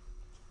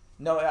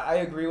No, I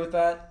agree with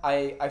that.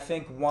 I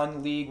think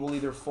one league will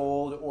either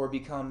fold or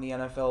become the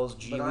NFL's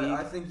G but League.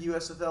 I think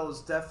USFL is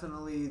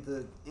definitely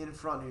the in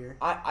front here.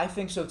 I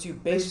think so too,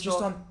 based just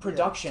off- on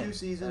production. 2 And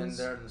seasons.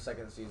 they're in the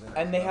second season.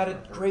 And they had a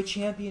great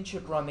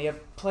championship run. They have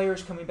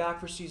players coming back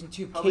for season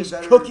 2. Probably Case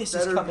better Cookus is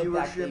better coming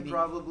back, viewership, baby.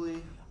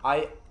 probably.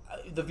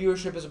 The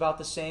viewership is about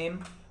the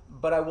same,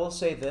 but I will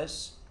say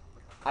this: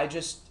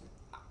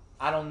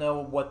 I don't know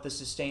what the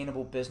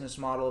sustainable business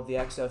model of the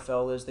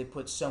XFL is. They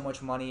put so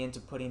much money into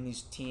putting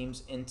these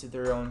teams into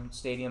their own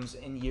stadiums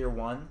in year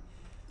 1.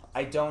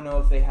 I don't know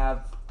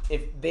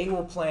if they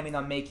were planning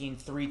on making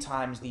 3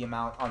 times the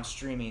amount on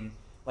streaming,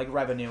 like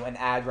revenue and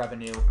ad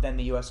revenue, than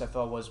the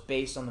USFL was,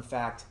 based on the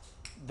fact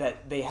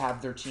that they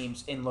have their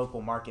teams in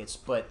local markets,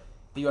 but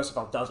the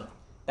USFL doesn't.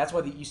 That's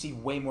why you see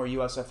way more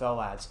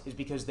USFL ads, is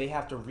because they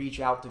have to reach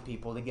out to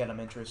people to get them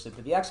interested.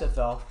 But the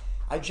XFL,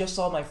 I just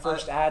saw my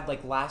first ad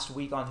like last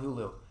week on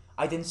Hulu.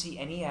 I didn't see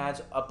any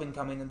ads up and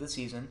coming into the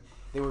season.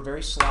 They were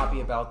very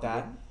sloppy about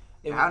that.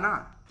 How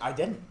not? I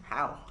didn't.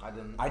 How?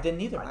 I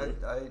didn't either.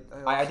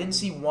 I didn't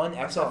see one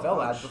I saw a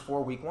XFL ad bunch.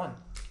 before week 1.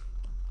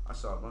 I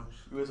saw a bunch.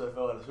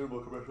 USFL had a Super Bowl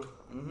commercial.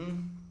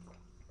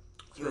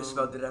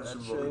 USFL did have That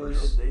Super Bowl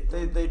shows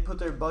commercials. they put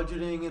their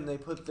budgeting and they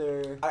put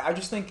their I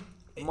just think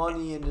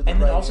money into the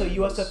and then right also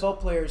areas. USFL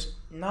players,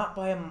 not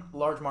by a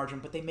large margin,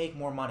 but they make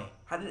more money.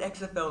 How did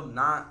XFL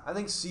not? I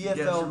think Get a Super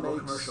CFL Bowl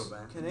makes commercial, man.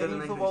 It doesn't Canadian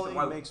make Football any League sense.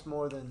 Why- makes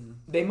more than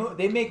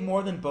They make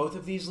more than both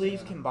of these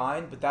leagues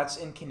combined, but that's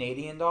in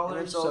Canadian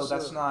dollars, it's so also-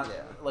 that's not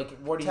yeah. like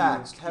what do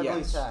taxed, you heavily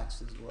yes.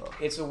 taxed as well.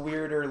 It's a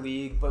weirder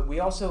league, but we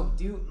also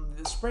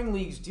the spring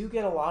leagues do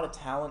get a lot of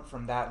talent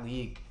from that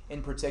league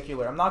in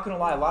particular. I'm not gonna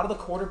lie, a lot of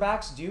the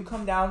quarterbacks do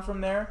come down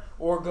from there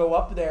or go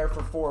up there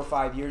for 4 or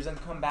 5 years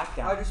and come back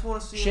down. I just want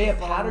to see Shea the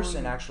following-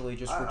 Patterson actually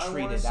just I wanna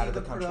retreated see out of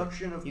the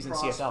production country. of He's in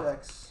CFL.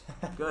 prospects.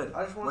 Good.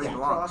 I just want Where to he see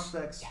belongs.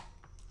 prospects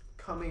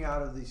coming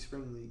out of these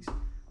spring leagues,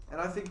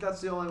 and I think that's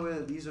the only way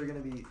that these are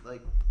going to be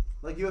like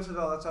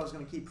USFL. That's how it's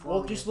going to keep flowing.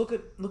 Well, just look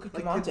at Like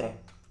Cavante,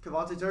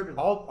 Cavante Turpin.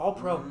 all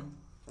pro. Mhm.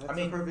 That's I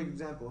mean- a perfect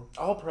example.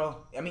 All pro.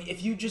 I mean,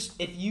 if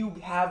you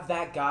have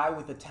that guy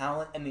with the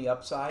talent and the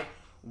upside,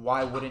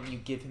 why wouldn't you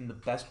give him the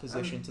best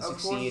position And to of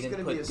course succeed it's and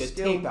gonna put be a good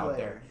skill tape out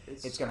player. there?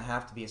 It's gonna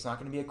have to be. It's not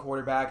gonna be a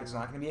quarterback. It's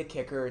not gonna be a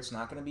kicker. It's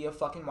not gonna be a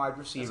fucking wide It's a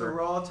receiver.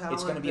 raw talent.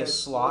 It's gonna be a that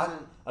slot,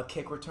 wasn't- a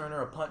kick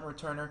returner, a punt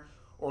returner,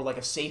 or like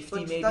a safety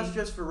But maybe. that's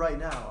just for right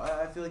now.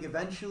 I feel like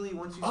eventually,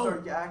 once you Oh.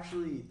 start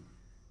actually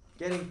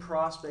getting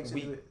prospects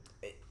into it,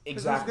 because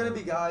Exactly. there's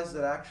going to be guys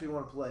that actually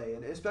want to play,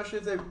 and especially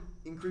if they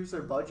increase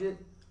their budget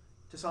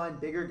to sign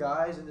bigger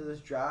guys into this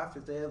draft,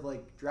 if they have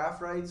like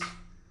draft rights.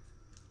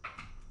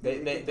 They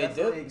could did.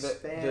 definitely The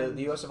expand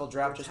USFL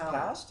draft their just talent.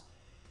 passed.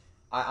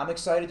 I'm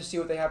excited to see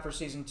what they have for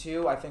season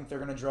 2. I think they're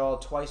going to draw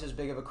twice as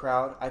big of a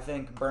crowd. I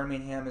think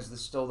Birmingham is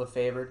still the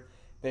favorite.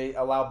 They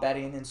allow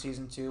betting in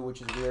season 2,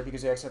 which is weird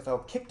because the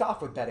XFL kicked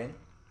off with betting.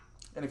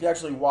 And if you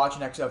actually watch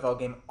an XFL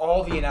game,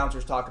 all the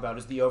announcers talk about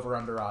is the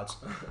over/under odds.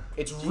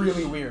 It's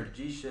really weird.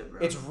 G shit,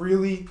 bro. It's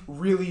really,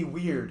 really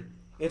weird.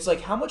 It's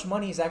like, how much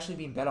money is actually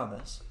being bet on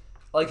this?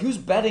 Like, who's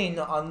betting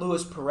on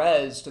Luis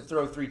Perez to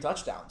throw 3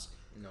 touchdowns?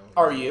 No.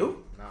 Are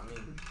you? Not me.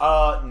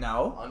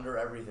 No. Under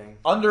everything.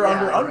 Under.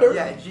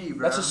 Yeah, G,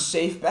 bro. That's a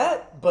safe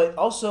bet, but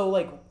also,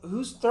 like,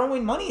 who's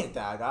throwing money at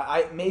that?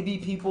 I maybe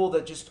people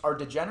that just are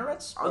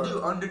degenerates. I'll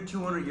do under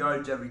 200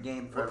 yards every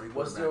game for every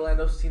What's the quarterback.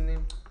 Orlando's team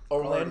name?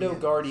 Orlando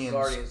Guardians.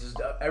 Guardians. Just,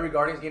 every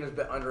Guardians game is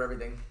bet under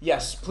everything.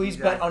 Yes, please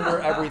bet Exactly. under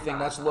everything.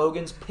 That's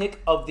Logan's pick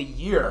of the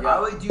year. I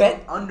would do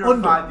Bet under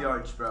 5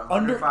 yards, bro.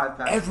 Under 5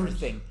 passes.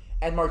 everything.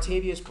 And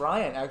Martavius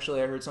Bryant,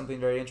 actually, I heard something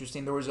very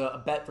interesting. There was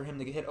a bet for him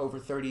to hit over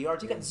 30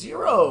 yards. He got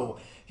 0.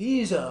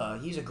 He's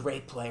a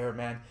great player,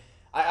 man.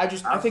 I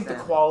think the Outstanding.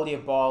 quality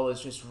of ball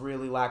is just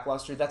really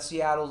lackluster. That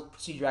Seattle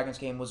Sea Dragons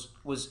game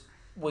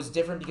was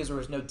different because there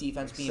was no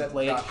defense being Except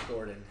played. Josh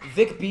Gordon.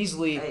 Vic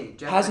Beasley Hey,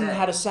 Jeff hasn't Bennett.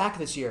 had a sack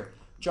this year.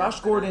 Josh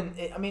Jeff Gordon,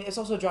 I mean, it's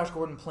also Josh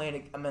Gordon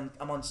playing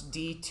amongst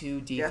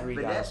D2, D3 Jeff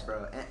Bidette, guys.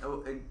 bro.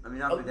 I mean,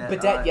 not Oh, Bidette.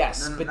 Bidette,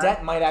 yes. no,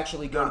 Bidette might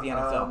actually go to the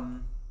not,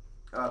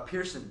 NFL.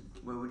 Pearson.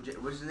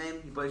 What's his name?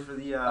 He plays for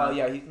the. Oh,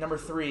 yeah, number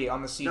 3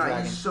 on the Sea No,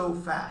 Dragons. he's so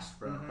fast,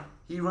 bro. Mhm.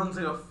 He runs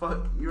like a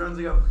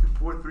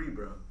 4.3,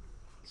 bro.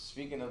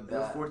 Speaking of Like a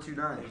that,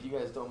 4.29. if you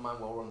guys don't mind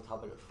while we're on the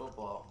topic of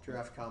football,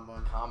 Draft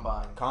combine.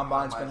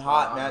 Combine's been going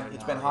hot, on man. right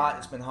It's now, been yeah. hot.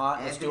 It's been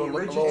hot. Let's do a Anthony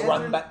little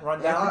Richardson.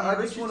 rundown. I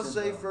Anthony just want to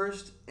Richardson, say bro.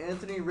 first,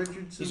 Anthony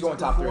Richardson's He's going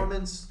top 3.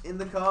 performance in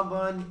the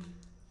combine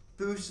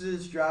boosted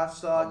his draft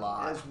stock A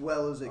lot. as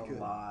well as it a could.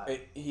 lot.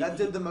 That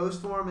did the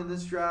most for him in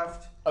this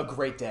draft. A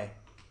great day.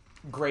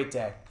 Great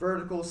day.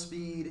 Vertical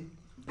speed,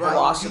 Bro,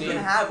 Velocity. You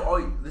can have all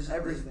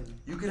everything.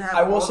 You can have.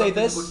 I will all say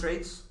the this. physical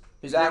traits.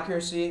 His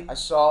accuracy, I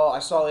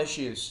saw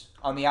issues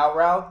On the out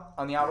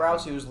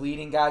routes, he was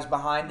leading guys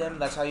behind him.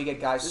 That's how you get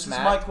guys This is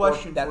smacked. my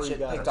question or that for you shit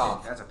guys. picked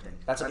off. That's a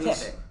pick. That's a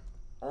That's pick.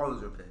 All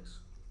those are picks.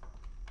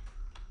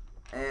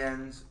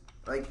 And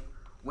like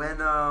when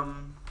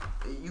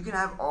you can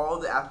have all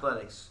the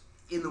athletics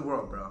in the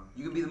world, bro.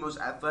 You can be the most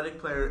athletic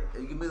player.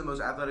 You can be the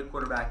most athletic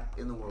quarterback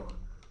in the world.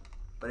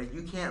 But if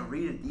you can't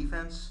read a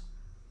defense,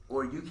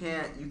 or you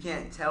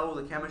can't tell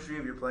the chemistry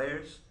of your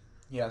players,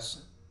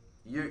 Yes.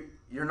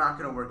 you're not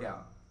gonna work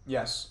out.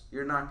 Yes.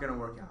 You're not gonna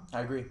work out.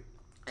 I agree.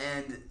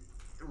 And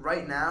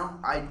right now,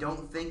 I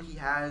don't think he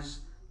has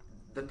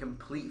the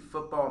complete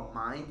football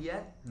mind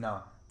yet,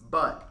 No.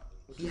 but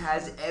he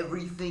has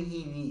everything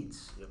he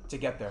needs. To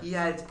get there. He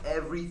has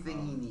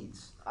everything he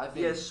needs. I He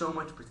think has so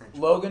much potential.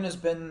 Logan has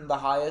been the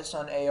highest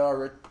on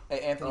Anthony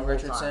The whole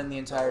Richardson time. the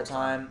entire The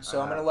whole time. time. So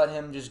I'm gonna let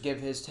him just give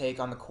his take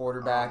on the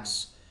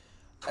quarterbacks.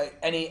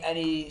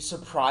 Any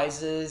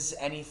surprises?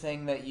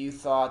 Anything that you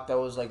thought that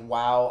was like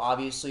wow?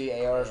 Obviously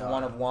AR is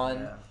one of one,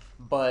 Yeah.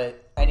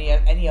 but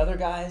any other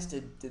guys?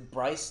 Did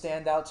Bryce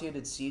stand out to you?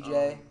 Did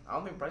CJ? I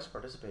don't think Bryce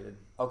participated.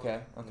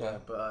 Okay. Yeah,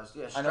 but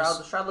I know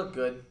Stroud looked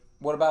good.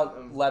 What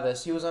about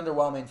Levis? He was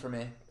underwhelming for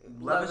me.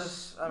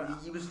 Levis, I mean,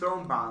 he was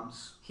throwing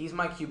bombs. he's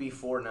my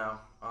QB4 now.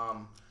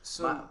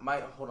 So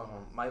my hold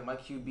on. My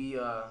QB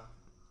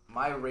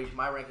my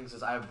rankings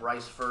is I have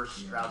Bryce first,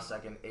 Stroud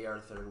second, AR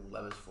third,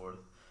 Levis fourth.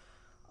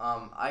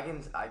 I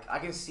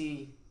can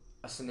see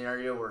a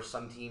scenario where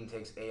some team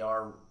takes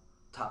AR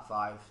top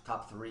 5,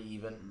 top 3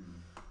 even,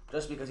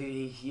 just because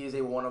he is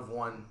a one of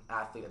one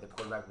athlete at the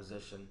quarterback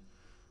position.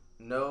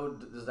 No,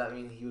 does that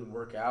mean he would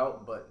work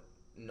out? But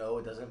no,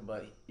 it doesn't.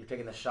 But you're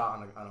taking the shot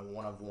on a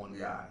one of one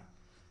guy.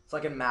 It's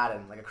like in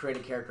Madden, like a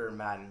created character in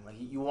Madden. Like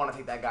you want to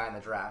take that guy in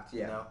the draft.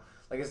 You know,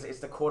 like it's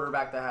the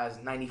quarterback that has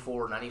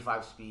 94,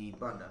 95 speed,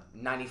 Bunda.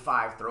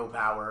 95 throw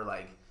power.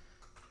 Like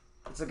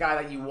it's a guy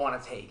that you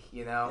want to take.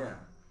 You know. Yeah.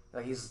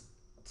 Like he's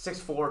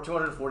 6'4",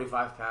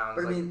 245 pounds.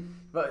 But I like, mean,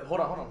 but hold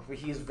on. But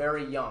he's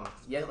very young.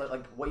 Yeah,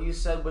 like what you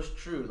said was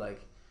true.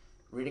 Like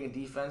reading a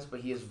defense,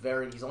 but he's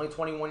only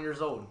 21 years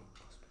old.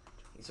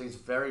 So he's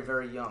very,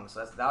 very young.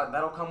 So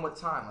that'll come with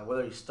time. Like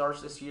whether he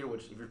starts this year,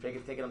 which if you're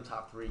taking him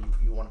top 3,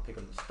 you want to pick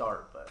him to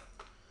start. But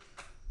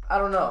I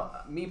don't know.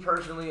 Me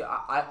personally,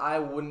 I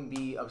wouldn't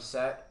be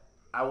upset.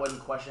 I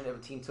wouldn't question if a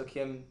team took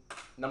him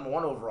number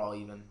 1 overall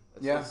even.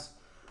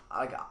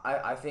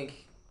 I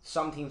think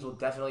some teams will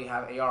definitely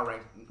have AR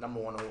ranked number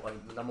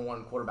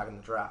one quarterback in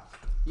the draft.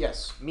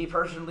 Yes. Me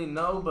personally,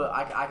 no, but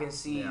I can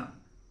see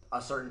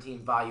a certain team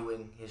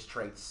valuing his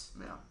traits.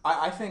 yeah.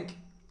 I think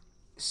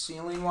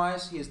ceiling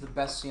wise, he has the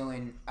best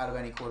ceiling out of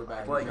any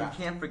quarterback. But in the you draft.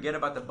 can't forget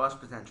about the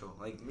bust potential.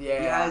 Like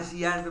Yeah.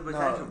 he has the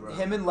potential, bro.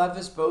 Him and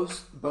Levis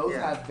both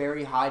Yeah. have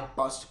very high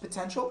bust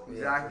potential.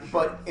 Exactly.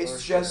 But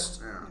it's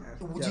just,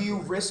 Yeah. do you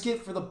risk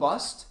it for the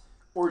bust,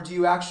 or do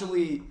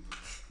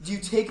you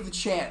take the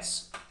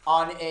chance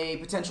on a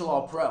potential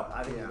All Pro?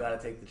 I think Yeah. you gotta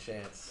take the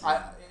chance.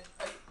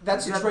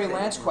 That's You a have Trey to take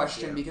Lance it,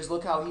 question yeah. because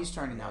look how he's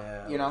turning out.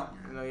 Yeah. You know.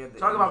 You know, you had the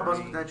Talk about bust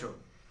injury. potential.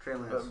 Trey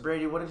Lance. But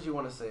Brady, what did you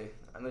want to say?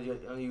 I know you were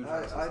trying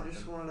to say I something.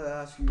 just wanted to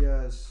ask you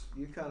guys.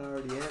 You kind of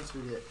already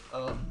answered it.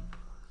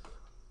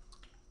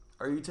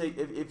 Are you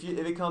if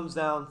it comes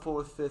down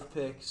 4th, 5th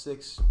pick,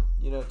 6th,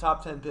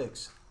 top 10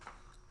 picks,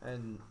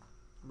 and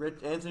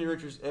Anthony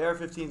Richards,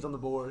 AR-15's on the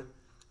board,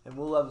 and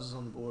Will Levis is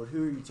on the board,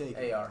 who are you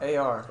taking?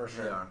 AR for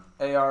sure.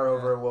 AR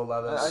over Will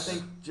Levis. I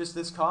think just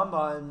this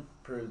combine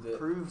Proved it.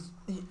 proves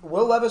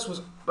Will Levis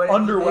was But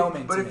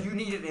underwhelming. But to if me. you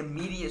need an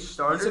immediate He's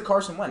starter, a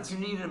Carson Wentz. if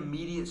you need an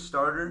immediate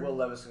starter, Will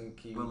Levis can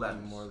keep Will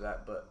Levis. more of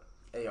that, but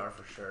AR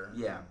for sure.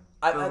 yeah.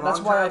 I, For the that's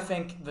long why I term-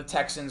 think the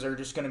Texans are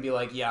just going to be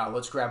like, yeah,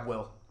 let's grab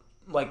Will.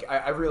 Like,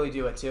 I really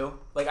do it too.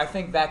 Like, I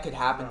think that could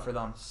happen for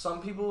them.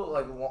 Some people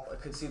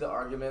could see the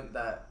argument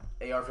that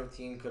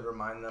AR-15 could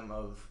remind them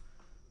of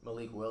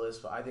Malik Willis,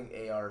 but I think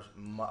AR is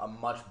a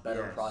much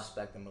better Yes.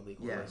 prospect than Malik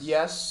Yes. Willis.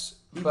 Yes,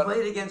 He but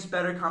played against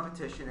better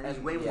competition, and he's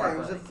way more he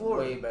was athletic. at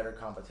Florida. Way better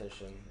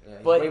competition. Yeah,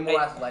 he's But way more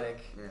I- athletic.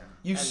 Yeah.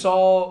 you and-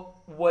 saw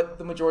what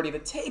the majority of the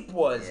tape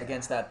was Yeah.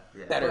 against that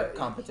Yeah. better But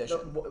competition.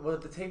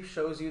 What the tape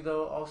shows you,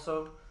 though,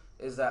 also,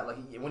 is that like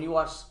when you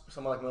watch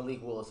someone like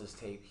Malik Willis's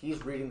tape,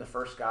 he's reading the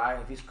first guy.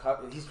 If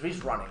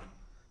he's running,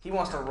 he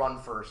wants to run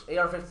first.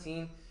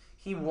 AR-15,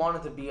 he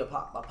wanted to be a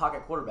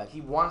pocket quarterback.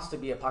 He wants to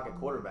be a pocket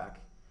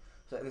quarterback.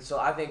 So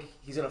I think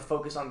he's gonna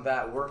focus on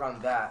that, work on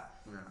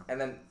that, Yeah. and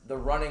then the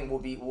running will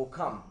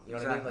come. You know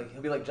what I mean? Exactly. Like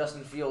he'll be like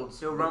Justin Fields.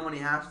 He'll run when he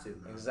has to.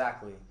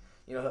 Exactly.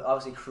 You know, he'll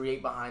obviously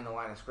create behind the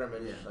line of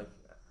scrimmage. Yeah. Like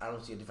I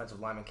don't see a defensive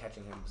lineman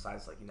catching him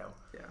besides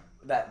Yeah.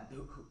 that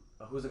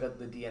who's the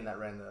DN that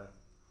ran the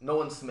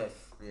Nolan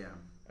Smith. Yeah.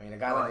 I mean, a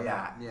guy Oh, like yeah,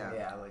 that. yeah.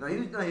 Yeah. Like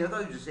I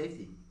thought he was a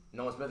safety.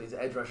 Nolan Smith, he's an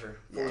edge rusher.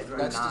 Yeah, Full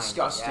That's 3'9".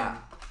 disgusting. Yeah.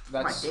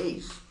 That's Oh my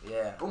days.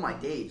 Yeah. Oh my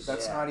days.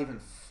 that's Yeah. not even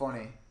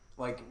funny.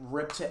 Like,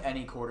 rip to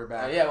any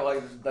quarterback. Yeah,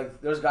 well, like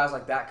there's guys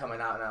like that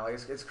coming out now. Like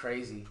it's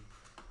crazy.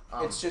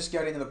 It's just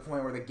getting to the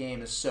point where the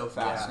game is so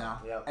fast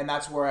now. Yep. And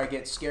that's where I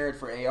get scared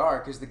for AR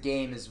because the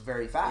game is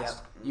very fast.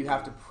 Yep. You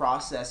have to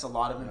process a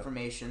lot of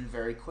information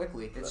very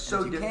quickly. It's And so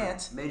if you different.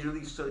 can't, Major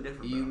League's so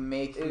different. you bro.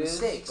 make It is,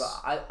 mistakes.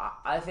 but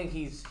I think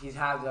he's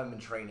had them in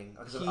training.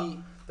 'Cause,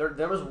 He-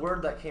 there was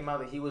word that came out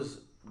that he was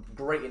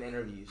great in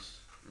interviews,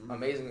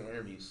 amazing in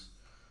interviews,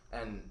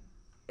 and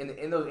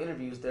in those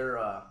interviews they're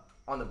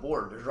on the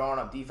board. They're drawing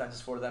up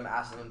defenses for them,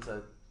 asking them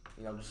to,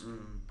 just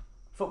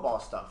football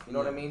stuff. You know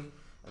what I mean?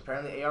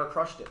 Apparently AR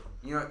crushed it,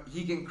 You know,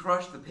 he can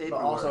crush the but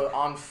paperwork. also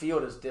on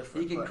field is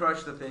different. he can but-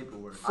 crush the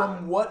paperwork.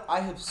 From what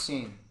I have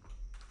seen,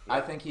 I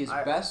Yeah, think he is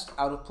I- best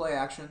out of play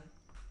action,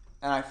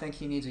 and I think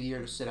he needs a year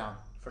to sit down.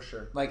 for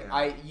sure. Like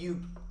Yeah. you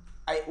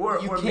Or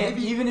can't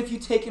maybe- even if you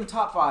take him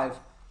top 5.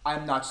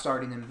 I'm not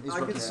starting him. His I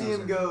rookie could see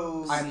season. him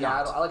go. I'm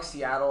Seattle, not. I like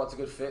Seattle. It's a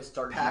good fit.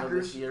 Start Geno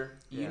Packers? this year.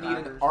 You Yeah. need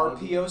an Packers,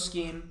 RPO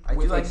scheme I do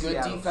with like a good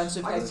Seattle's.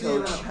 defensive I head can see him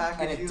in a coach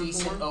package and a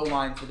decent uniform,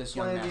 O-line for this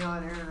young playing man.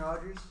 behind Aaron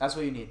Rodgers. That's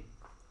what you need.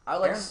 I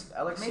like Aaron,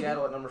 maybe.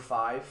 Seattle at number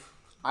 5.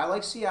 I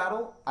like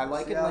Seattle. I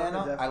like Seattle could Atlanta.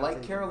 I definitely like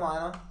take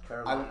Carolina.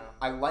 Carolina.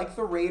 I like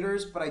the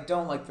Raiders, but I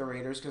don't like the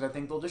Raiders because I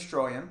think they'll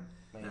destroy him.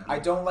 maybe. I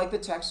don't like the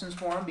Texans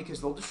for him because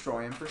they'll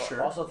destroy him for But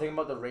sure. Also, think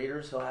about the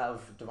Raiders. He'll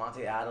have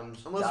Devontae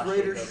Adams. Unless Josh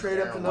Raiders Jacobs, trade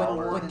up Aaron to number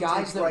Waller. one. But and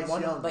guys take that Bryce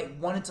wanted, Young.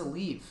 wanted to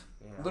leave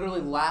Yeah.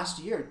 literally last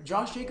year.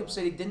 Josh Jacobs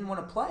said he didn't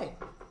want to play.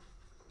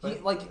 Yeah.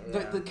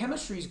 The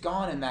chemistry's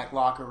gone in that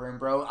locker room,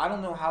 bro. I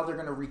don't know how they're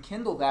gonna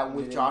rekindle that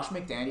with Need- Josh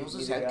McDaniels as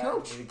need a head guy-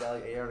 coach. Need a guy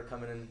like AR to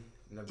come in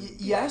and be that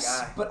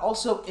Yes, guy. but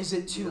also, is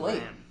it too Either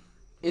late? man.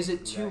 Is it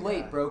Be too that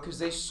late, guy. bro? Because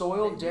they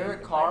soiled Maybe,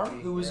 Derek it Carr, might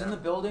be, who was in yeah.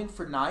 the building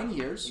for 9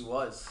 years. He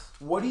was.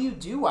 What do you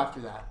do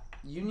after that?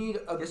 You need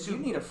a Guess you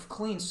who- need a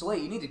clean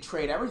slate. You need to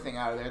trade everything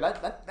out of there.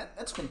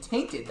 That's been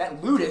tainted.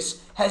 That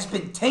Ludus has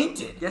been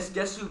tainted.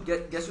 Guess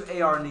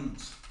who AR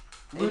needs?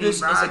 They Ludus need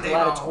is a Brian Daboll.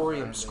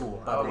 gladiatorium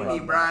school. by the Oh, We way.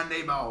 need Brian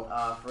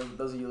Daboll. For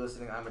those of you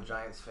listening, I'm a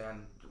Giants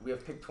fan. We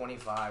have pick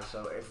 25,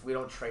 so if we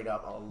don't trade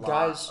up a lot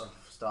Guys, of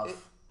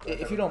stuff.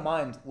 If you don't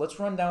mind, let's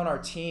run down our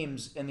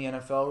teams in the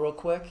NFL real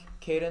quick.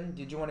 Caden,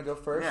 did you want to go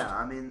first? Yeah,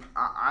 I mean,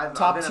 I've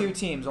Top been 2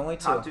 teams, only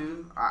 2. Top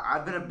 2.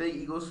 I've been a big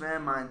Eagles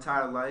fan my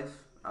entire life.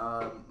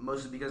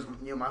 Mostly because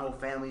my whole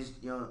family's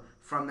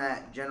from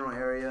that general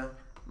area.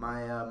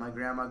 My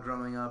grandma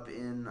growing up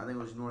in I think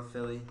it was North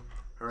Philly,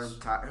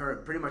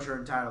 pretty much her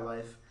entire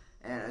life,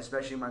 and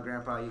especially my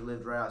grandpa. He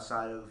lived right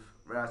outside of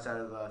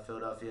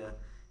Philadelphia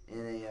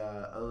in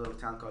a little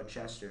town called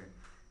Chester.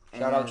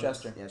 Shout out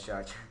Chester. Yeah,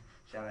 shout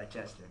out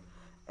Chester.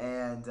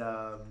 And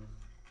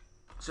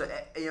so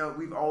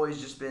we've always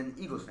just been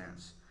Eagles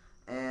fans,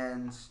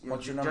 and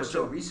What's your number just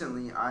so 2?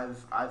 recently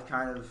I've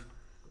kind of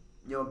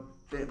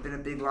been a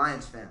big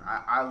Lions fan.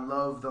 I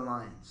love the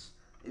Lions.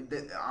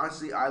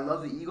 Honestly, I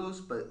love the Eagles,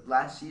 but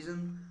last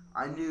season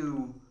I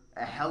knew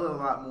a hell of a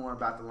lot more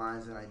about the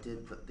Lions than I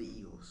did the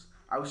Eagles.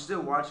 I was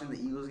still watching the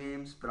Eagles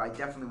games, but I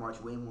definitely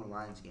watched way more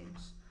Lions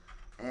games.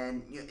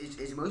 And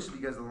it's mostly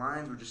because the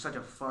Lions were just such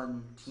a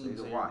fun team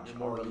to watch. You're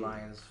more all of a year.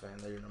 Lions fan.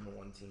 They're your number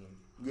 1 team.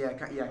 Yeah,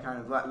 kind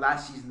of.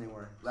 Last season they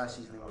were.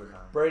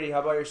 Brady, how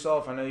about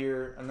yourself? I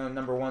know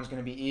number 1's going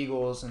to be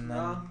Eagles, and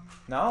then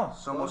no.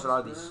 Somos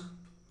Radis.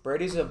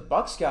 Brady's a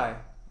Bucks guy.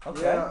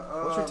 Okay.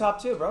 Yeah, What's your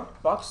top 2, bro?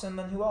 Bucks, and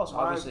then who else? my-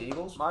 Obviously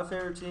Eagles. My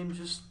favorite team's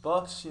just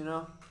Bucks.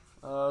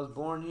 I was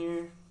born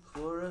here,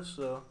 Florida,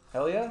 so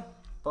Hell yeah.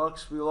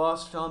 Bucks. We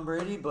lost Tom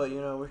Brady, but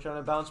we're trying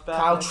to bounce back.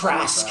 Kyle next year.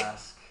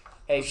 Trask.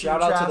 Hey, See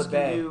shout what out to Trask the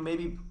can Bay. do.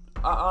 Maybe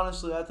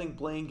honestly, I think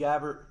Blaine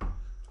Gabbert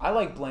I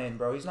like Blaine,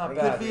 bro. He's not Could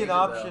bad. could be an Though.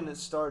 option at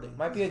starting.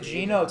 Might be a He's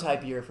Geno great.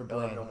 type year for They'll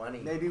have Blaine. no money.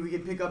 Maybe we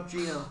could pick up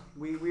Gino.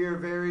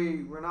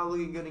 We're not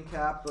looking good in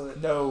cap,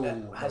 but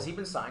No. Has he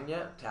been signed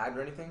yet? Tagged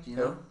or anything?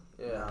 Gino?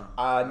 Yeah.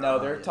 No,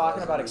 they're Yeah, talking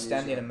that's about what it is,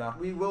 extending yeah. him though.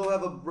 we will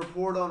have a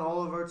report on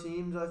all of our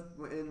teams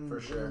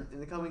For sure. in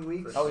the coming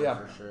weeks. For Oh sure,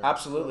 yeah, for sure.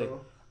 absolutely.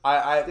 So,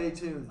 I stay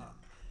tuned.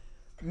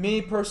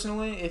 me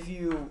personally, if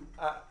you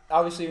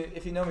obviously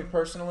if you know me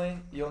personally,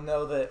 you'll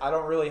know that I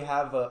don't really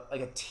have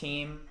a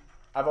team.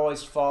 I've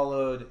always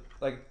followed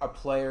like a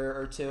player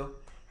or two,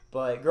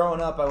 but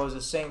growing up I was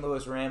a St.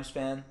 Louis Rams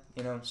fan.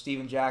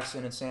 Steven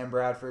Jackson and Sam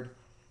Bradford,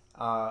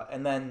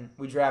 and then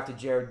we drafted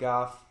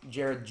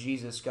Jared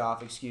Jesus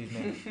Goff, excuse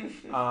me.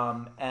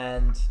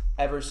 And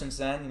ever since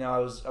then, I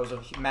was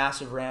a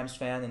massive Rams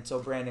fan until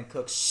Brandon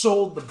Cooks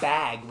sold the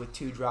bag with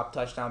 2 drop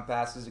touchdown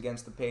passes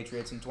against the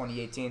Patriots in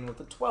 2018 with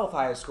the 12th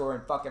highest score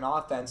in fucking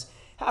offense.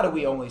 How do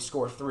we only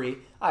score 3?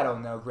 I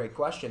don't know. Great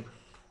question.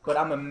 But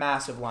I'm a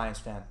massive Lions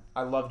fan.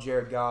 I love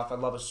Jared Goff. I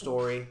love a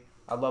story.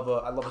 I love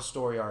a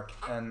story arc,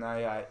 and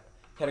I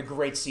had a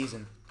great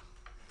season.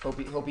 Hope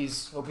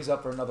he's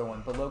up for another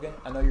one. But Logan,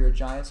 I know you're a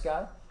Giants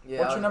guy. Yeah,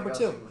 What's I your don't number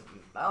think I 2? was-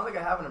 I don't think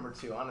I have a number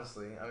 2,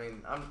 honestly. I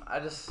mean,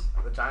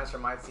 the Giants are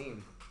my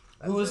team.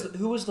 Who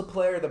was the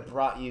player that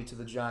brought you to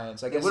the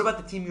Giants? I Hey, guess what about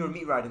the team you were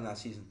meat riding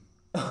last season?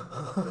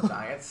 The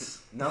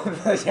Giants? No.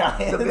 the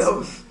Giants. The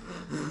Bills.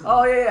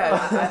 Oh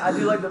yeah. I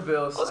do like the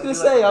Bills. I was do gonna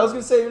like say the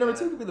Bills. your number Yeah.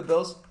 2 could be the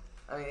Bills.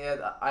 I mean,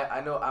 yeah,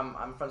 I know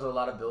I'm friends with a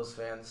lot of Bills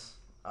fans.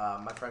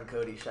 My friend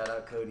Cody, shout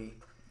out Cody.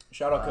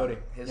 Shout out Cody.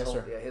 His Yes, whole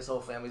sir. his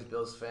whole family's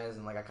Bills fans,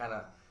 and like I kind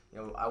of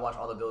I watch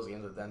all the Bills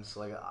games with them, so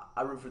like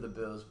I root for the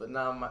Bills. But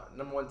now my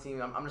number one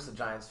team, I'm just a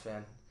Giants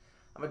fan.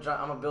 I'm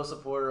a Bills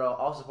supporter.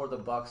 I'll support the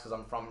Bucks because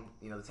I'm from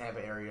the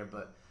Tampa area,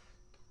 but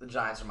the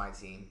Giants are my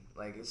team.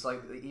 Like it's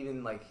like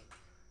even like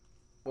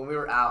when we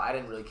were out, I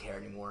didn't really care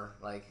anymore.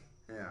 Like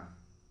Yeah.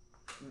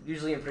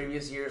 usually in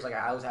previous years, like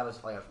I always have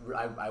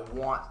I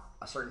want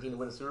a certain team to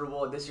win the Super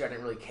Bowl. This year, I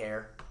didn't really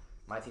care.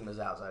 My team was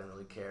out, so I didn't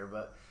really care.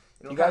 But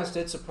You guys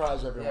did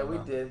surprise everyone. yeah, we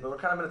though. did, but we're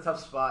kind of in a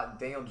tough spot.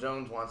 Daniel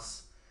Jones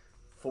wants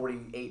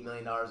 $48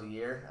 million a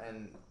year,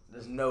 and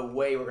there's no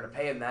way we're gonna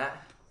pay him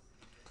that.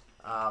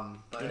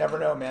 But You never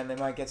know, man. They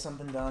might get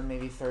something done.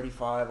 Maybe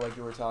 35, like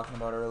you were talking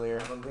about earlier.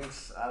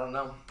 I don't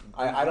know.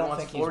 I He don't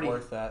wants think 40. he's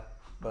worth that.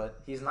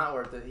 But He's not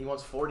worth it. He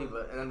wants 40, and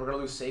then we're gonna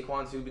lose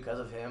Saquon too because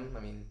of him.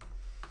 I mean,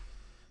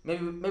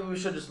 maybe we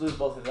should just lose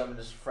both of them and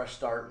just fresh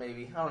start.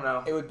 Maybe I don't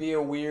know. it would be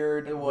a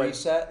weird It would.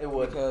 reset. It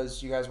would.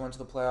 Because you guys went to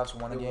the playoffs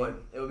and won a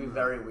game. It would be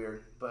very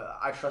weird, but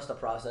I trust the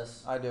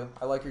process. I do.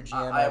 I like your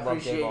GM. I love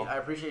Daboll.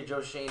 appreciate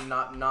Joe Shane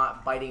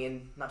not biting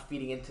in, not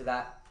feeding into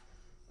that,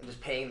 and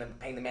just paying the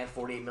man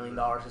 $48 million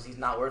because he's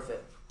not worth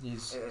it.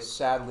 He's Uh,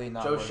 sadly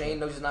not. Joe worth Shane it.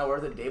 knows he's not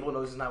worth it. Dable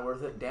knows he's not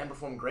worth it. Dan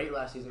performed great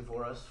last season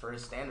for us for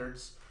his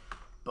standards,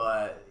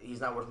 but he's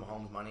not worth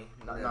Mahomes' money.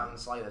 Not in the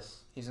slightest.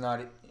 He's not.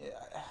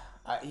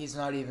 He's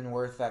not even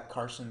worth that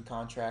Carson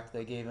contract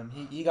they gave him.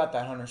 He got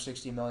that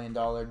 $160 million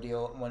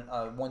deal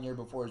 1 year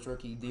before his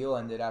rookie deal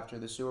ended after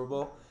the Super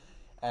Bowl,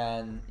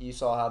 and you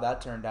saw how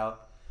that turned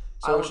out.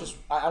 So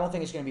I don't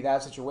think it's going to be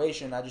that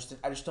situation. I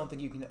just don't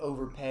think you can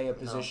overpay a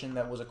position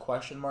that was a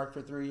question mark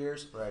for 3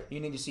 years. Right. You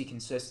need to see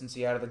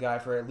consistency out of the guy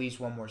for at least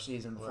one more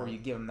season before Right. you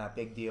give him that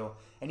big deal.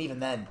 And even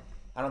then,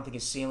 I don't think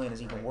his ceiling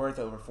is even Right. worth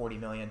over $40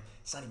 million.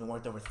 It's not even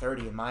worth over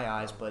 30 in my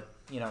eyes. But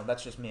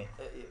that's just me.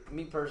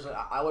 Me personally,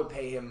 I would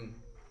pay him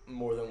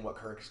more than what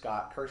Kirk's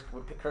got. Kirk's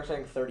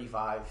getting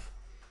 35.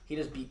 He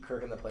just beat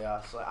Kirk in the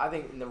playoffs. So I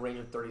think in the range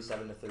of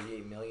 37 to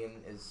 38 million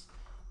is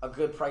a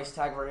good price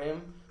tag for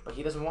him. But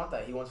he doesn't want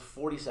that. He wants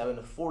 47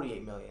 to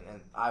 48 million,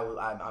 and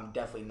I'm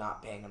definitely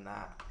not paying him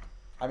that.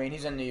 I mean,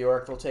 he's in New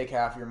York. They'll take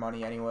half your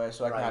money anyway,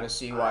 so I Right. kind of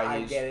see why I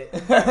he's. get it. I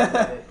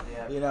get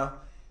it. Yeah.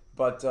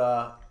 But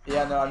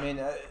I mean,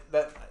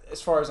 that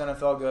as far as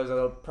NFL goes,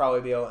 there'll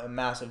probably be a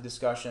massive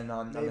discussion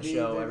on the Maybe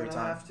show they're every gonna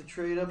time. have to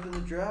trade up in the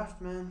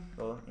draft, man.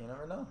 Well, you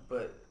never know.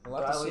 But We'll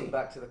have to dialing see.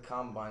 back to the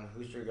combine,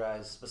 who's your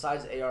guys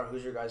besides AR?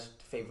 Who's your guys'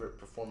 favorite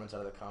performance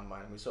out of the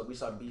combine? We saw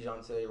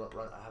Bijan today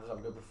have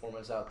some good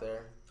performance out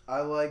there.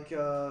 I like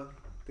the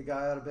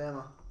guy out of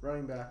Bama,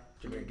 running back.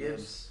 Jameer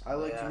Gibbs. I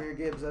like Yeah. Jameer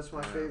Gibbs. That's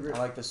my favorite. I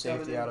like the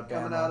safety out of Bama.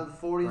 Coming out of the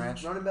 40s,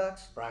 Branch. running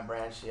backs. Brian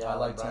Branch. Yeah, I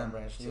liked Brian him.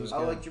 Branch He too. was I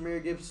good. like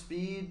Jameer Gibbs'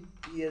 speed.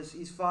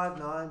 He's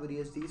 5'9", but he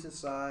has decent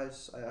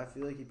size. I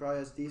feel like he probably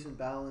has decent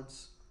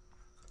balance.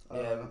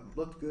 Yeah.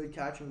 Looked good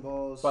catching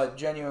balls. But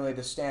genuinely,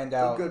 the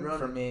standout Good runner.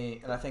 for me,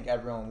 and I think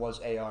everyone, was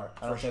AR.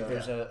 I don't For think sure,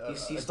 there's a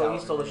He a stole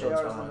doubt the in show. it.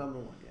 AR is the number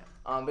one.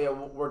 Yeah. But yeah,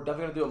 we're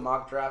definitely gonna do a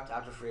mock draft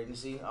after free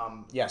agency.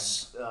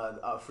 Yes.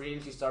 Free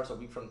agency starts a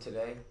week from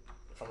today,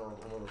 when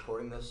we're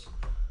recording this.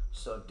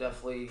 So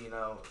definitely,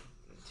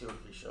 2 or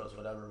 3 shows,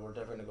 whatever. We're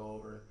definitely gonna go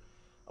over.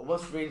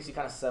 Once free agency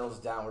kind of settles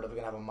down, we're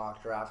definitely gonna have a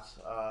mock draft.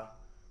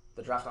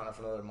 The draft's not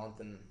for another month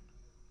and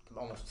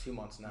almost 2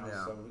 months now,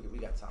 Yeah. so we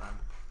got time.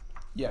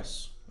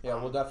 Yes. Yeah,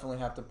 we'll definitely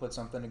have to put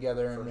something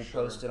together, and For we'll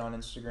sure. post it on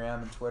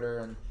Instagram and Twitter,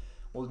 and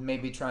we'll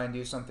maybe try and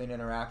do something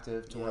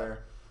interactive to Yeah.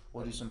 where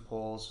we'll do some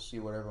polls, see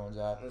where everyone's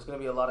at. And there's gonna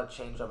be a lot of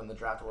change up in the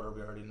draft order.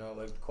 We already know,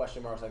 like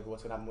question marks, like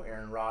what's gonna happen with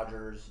Aaron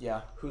Rodgers.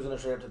 Yeah. Who's gonna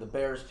trade up to the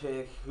Bears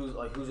pick? Who's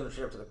gonna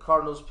trade up to the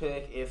Cardinals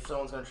pick? If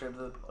someone's gonna trade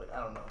up to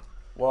I don't know.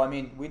 Well, I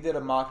mean, we did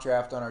a mock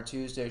draft on our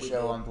Tuesday We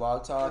show did. on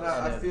Blog Talk, And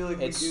I and feel like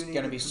we it's do need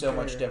going to to be so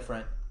much compare.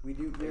 different. We're It's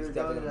going definitely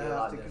to gonna be a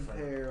lot have to different.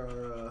 compare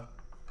our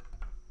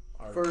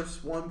Our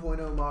first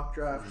 1.0 mock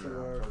draft to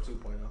our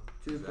 2.0.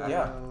 2.0,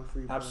 Yeah,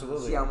 3.0.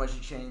 absolutely. See how much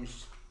it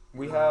changed.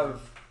 We have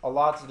a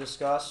lot to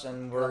discuss,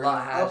 and we're A lot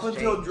gonna, has Up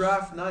until changed.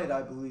 draft night,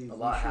 I believe. A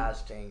lot we should-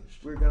 has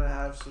changed. We're gonna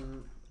have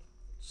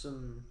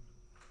some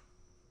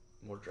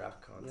More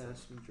draft content.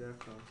 some draft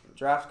content.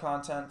 draft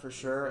content for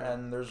sure,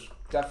 and there's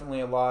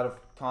definitely a lot of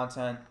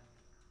content.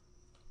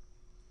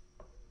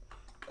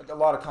 A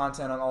lot of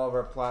content on all of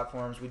our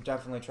platforms. We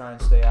definitely try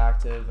and stay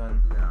active,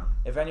 and Yeah.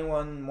 if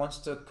anyone wants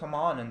to come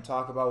on and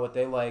talk about what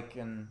they like,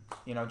 and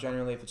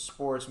generally if it's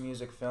sports,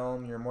 music,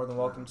 film, you're more than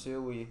welcome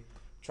to. We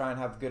try and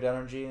have good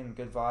energy and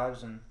good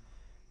vibes and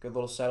good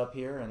little setup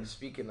here, And and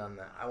speaking on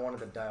that, I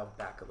wanted to dial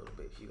back a little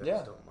bit, if you guys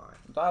Yeah. don't mind.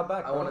 dial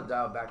back. I bro. want to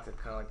dial back to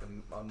kind of like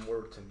the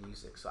more to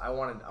music. So I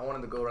wanted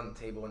to go around the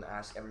table and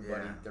ask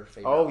everybody Yeah. their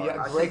favorite. Oh, yeah, I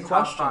artists. great say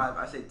question. Top 5.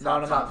 I say No,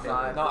 top, no, top no.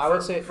 5. No, I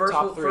would say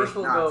top 3. First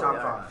we'll Nah, go. top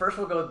yeah, 5. First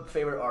we'll go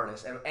favorite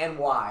artist and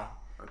why,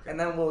 Okay. and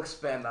then we'll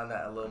expand on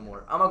that a little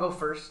more. I'm gonna go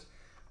first.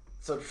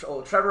 So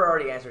Trevor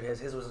already answered his.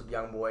 His was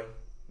Young Boy.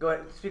 Go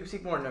ahead,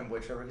 speak more on Young Boy,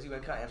 Trevor, because you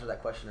kind of answered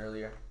that question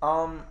earlier.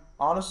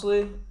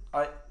 Honestly,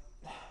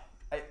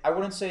 I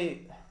wouldn't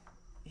say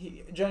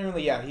he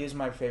genuinely. Yeah, he is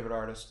my favorite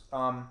artist.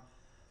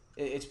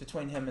 It's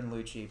between him and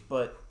Lucci,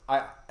 but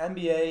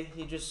NBA,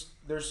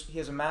 he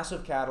has a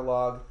massive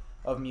catalog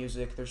of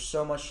music. There's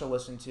so much to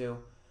listen to,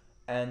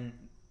 and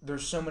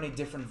there's so many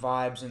different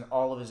vibes in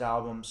all of his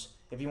albums.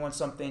 If you want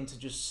something to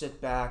just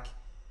sit back,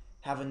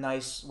 have a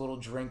nice little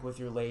drink with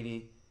your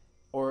lady,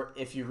 or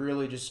if you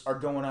really just are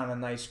going on a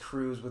nice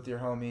cruise with your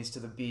homies to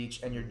the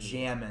beach and you're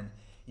jamming,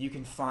 you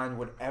can find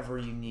whatever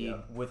you need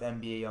with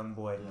NBA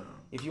Youngboy. Yeah.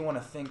 If you want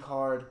to think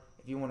hard,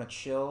 if you want to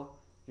chill,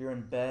 you're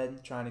in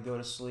bed trying to go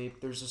to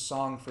sleep, there's a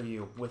song for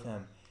you with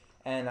him.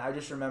 And I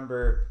just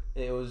remember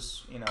it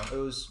was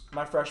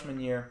my freshman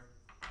year.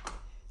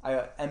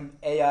 AI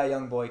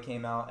Youngboy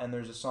came out, and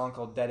there's a song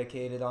called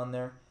Dedicated on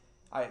there.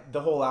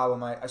 The whole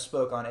album, I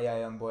spoke on AI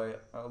Youngboy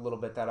a little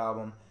bit, that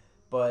album.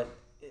 But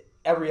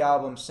every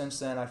album since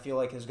then, I feel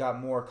like, has got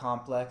more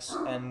complex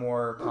and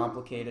more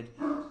complicated.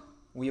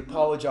 We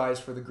apologize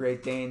for the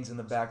Great Danes in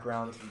the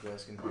background. If you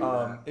guys can hear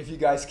that. If you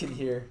guys can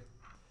hear.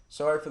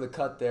 Sorry for the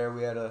cut there.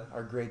 We had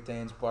our Great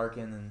Danes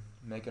barking and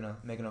making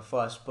a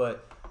fuss.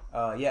 But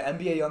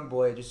NBA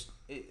Youngboy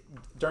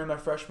during my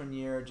freshman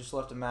year just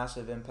left a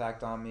massive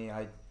impact on me.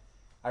 I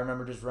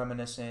remember just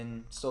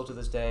reminiscing. Still to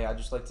this day, I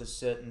just like to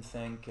sit and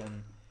think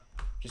and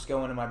just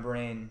go into my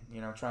brain,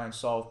 try and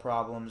solve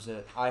problems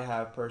that I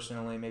have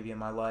personally, maybe in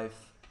my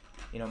life,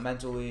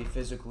 mentally,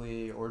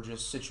 physically, or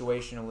just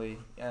situationally.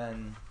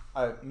 And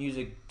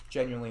music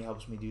genuinely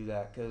helps me do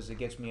that because it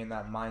gets me in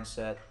that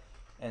mindset,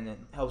 and it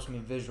helps me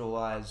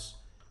visualize,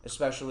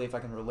 especially if I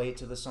can relate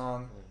to the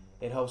song.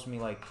 It helps me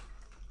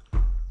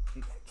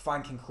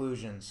find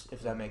conclusions,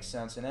 if that makes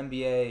sense. And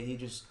NBA,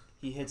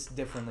 he hits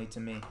differently to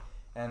me,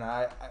 and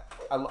I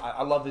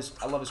love his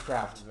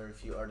craft. There's very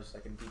few artists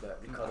that can do that.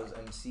 We call those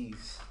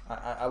MCs.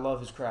 I love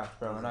his craft,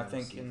 bro, He's and I an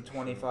think MC in for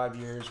 25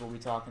 years we'll be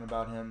talking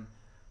about him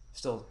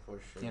still, For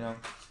sure.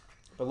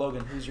 But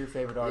Logan, who's your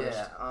favorite artist?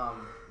 Yeah,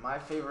 my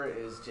favorite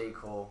is J.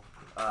 Cole.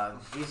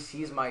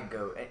 He's my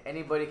GOAT.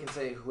 Anybody can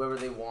say whoever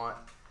they want,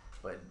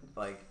 but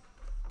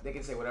they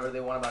can say whatever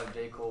they want about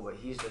J. Cole, but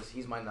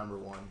he's my number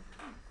one.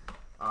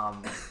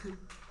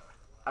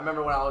 I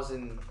remember when I was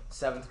in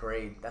 7th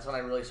grade, that's when I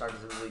really started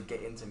to really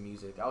get into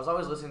music. I was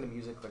always listening to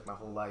music my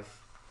whole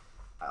life.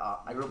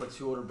 I grew up with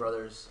 2 older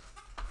brothers,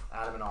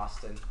 Adam and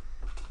Austin,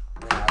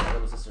 and then I had a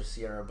little sister,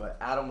 Sierra, but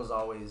Adam was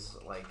always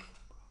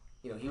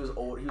he was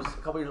old. He was a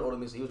couple years older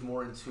than me, so he was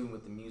more in tune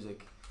with the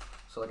music.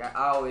 So I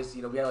always,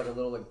 we had a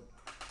little one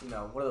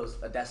of those,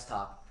 a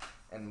desktop,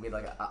 and we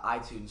had an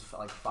iTunes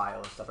file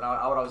and stuff. And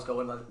I would always go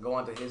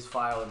onto his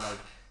file and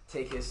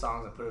take his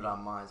songs and put it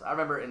on mine. So I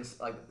remember in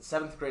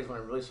 7th grade is when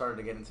I really started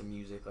to get into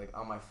music,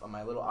 on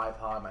my little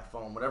iPod, my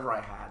phone, whatever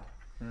I had.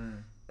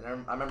 And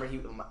I remember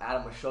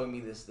Adam was showing me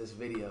this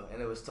video,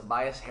 and it was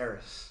Tobias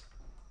Harris.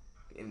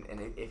 And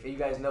if you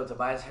guys know,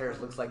 Tobias Harris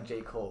looks like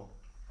J. Cole.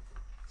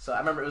 So I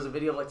remember it was a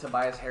video of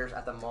Tobias Harris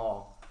at the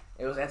mall.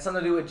 It had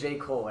something to do with J.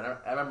 Cole, and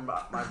I remember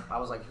I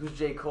was like, "Who's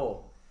J.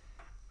 Cole?"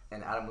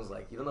 And Adam was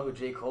like, "You don't know who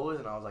J. Cole is?"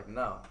 And I was like,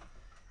 "No."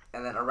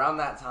 And then around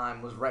that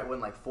time was right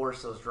when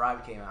Forest Hills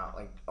Drive came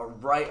out,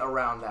 right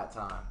around that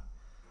time.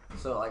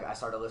 So I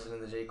started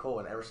listening to J. Cole,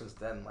 and ever since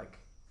then,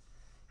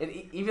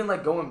 even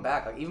going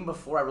back, even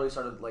before I really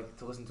started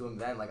to listen to him,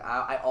 then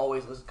I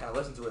always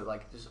listened to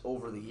it just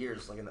over the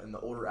years, in the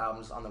older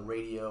albums on the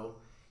radio,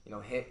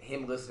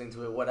 him listening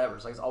to it, whatever.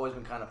 So it's always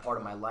been kind of part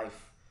of my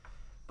life.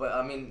 But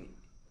I mean,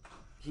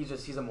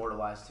 he's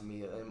immortalized to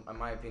me in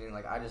my opinion.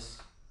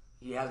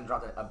 He hasn't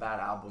dropped a bad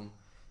album,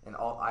 and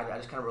I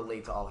just kind of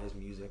relate to all his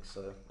music.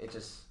 So it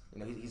just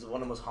he's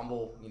one of the most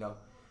humble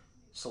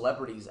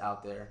celebrities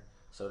out there,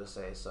 so to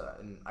say. So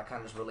and I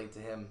kind of just relate to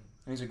him.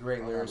 He's a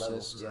great On that level.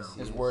 lyricist. Yes, he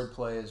His is.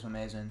 wordplay is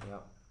amazing.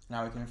 Yep.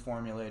 Now he can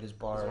formulate his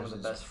bars. He's one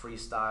of the best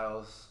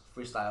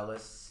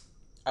freestylists.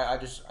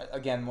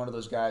 Again, one of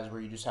those guys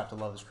where you just have to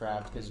love his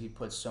craft because he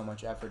puts so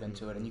much effort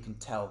into it, and you can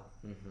tell.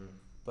 Mm-hmm.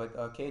 But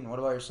Caden, what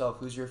about yourself?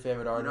 Who's your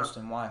favorite artist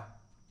and why?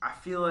 I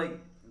feel like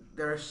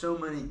there are so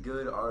many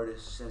good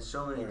artists and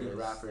so many There good is.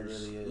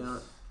 rappers. There really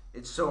is.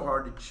 It's so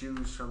hard to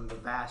choose from the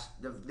vast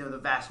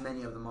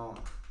many of them all.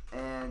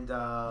 And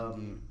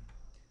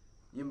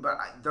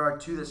there are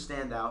 2 that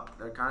stand out.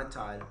 They're kind of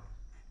tied.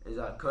 Is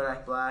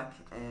Kodak Black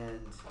and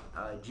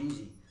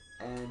Jeezy,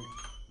 and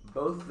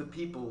both the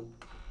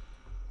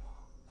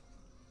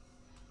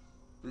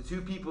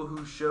 2 people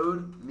who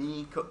showed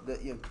me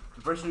the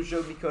person who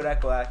showed me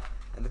Kodak Black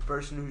and the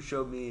person who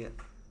showed me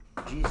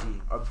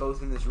Jeezy are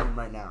both in this room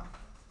right now.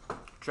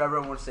 Trevor,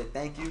 I want to say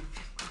thank you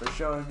for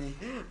showing me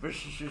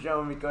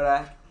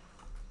Kodak.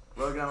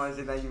 Logan, I want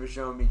to say thank you for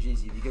showing me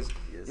Jeezy because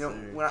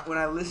when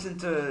I listen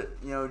to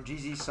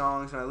Jeezy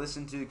songs, when I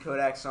listen to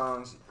Kodak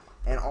songs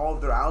and all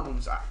of their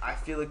albums, I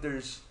feel like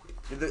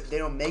they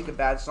don't make a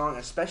bad song,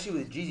 especially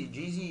with Jeezy.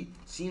 Jeezy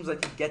seems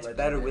like he gets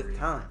better with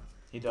time.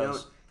 He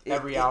does.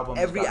 Every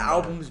Every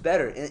album's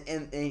better.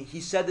 And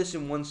he said this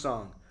in one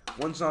song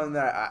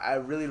that I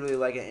really, really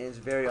like it, and it's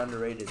very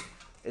underrated.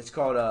 It's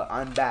called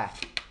I'm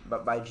Back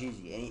by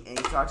Jeezy. And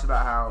he talks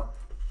about how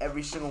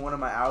every single one of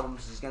my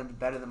albums is going to be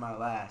better than my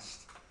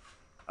last.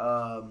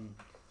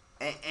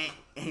 And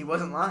he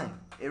wasn't lying.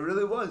 It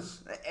really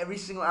was. Every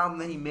single album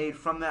that he made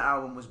from that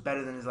album was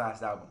better than his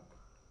last album.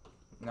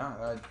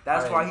 No,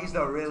 That's why he's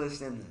the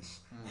realest in this.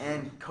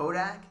 And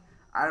Kodak,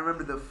 I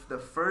remember the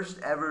first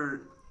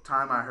ever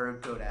time I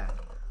heard Kodak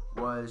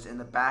was in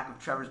the back of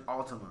Trevor's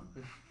Altima.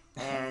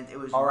 And it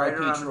was right R.I.P.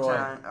 around Troy. the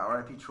time.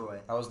 R.I.P. Troy.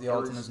 That was the It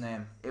was- Altima's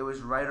name. It was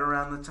right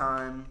around the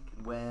time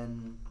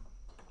when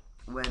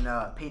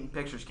Peyton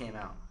Pictures came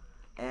out.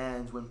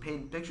 And when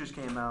Peyton Pictures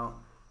came out,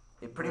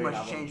 it pretty Great much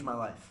album. changed my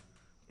life.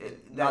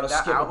 Not a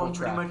That skippable album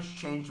track. pretty much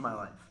changed my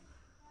life.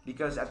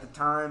 Because at the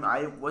time,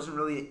 I wasn't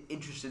really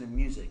interested in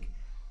music.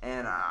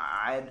 And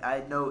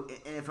I know,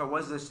 and if I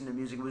was listening to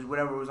music, it was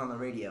whatever was on the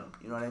radio.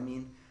 You know what I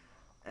mean?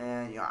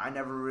 And I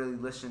never really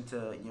listened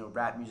to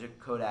rap music,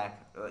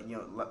 Kodak,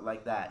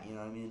 like that. You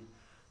know what I mean?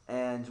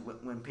 And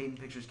when Peyton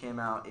Pictures came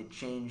out, it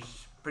changed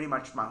pretty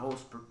much my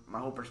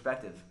whole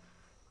perspective.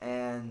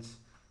 And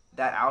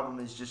that album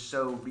is just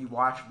so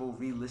rewatchable,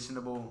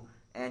 re-listenable,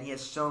 and he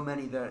has so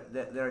many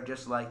that are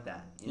just like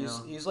that.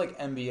 He's like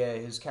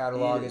NBA. His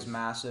catalog He is is.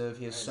 massive.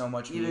 He has so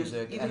much Even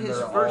music, even and his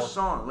they're first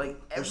all. song, like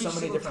there's every so many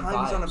single different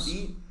time he's on a vibes.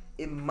 beat,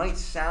 it might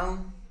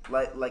sound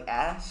like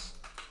ass,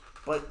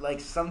 but like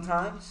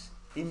sometimes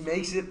he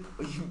makes it.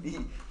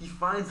 He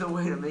finds a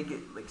way to make it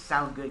like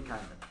sound good,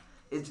 kind of.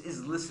 It's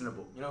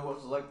listenable. You know who else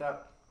is like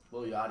that?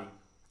 Lil Yachty.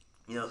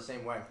 You know, It's the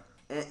same way.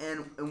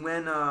 and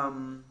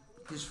when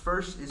his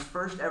first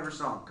ever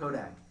song,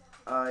 Kodak,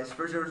 his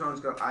first ever song is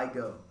called "I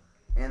Go,"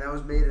 and that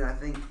was made in I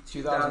think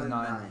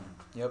 2009.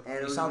 Yep. And it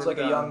He was sounds with,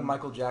 like a young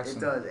Michael Jackson.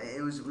 It does.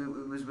 It was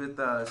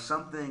with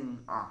something.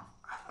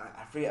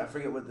 I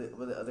forget what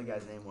the other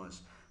guy's name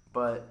was,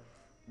 but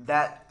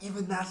that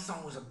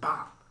song was a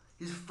bop.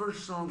 His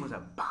first song was a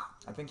bop.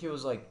 I think he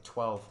was like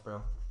 12,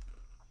 bro.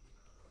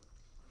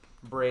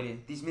 Brady.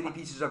 These mini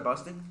pieces are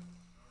busting.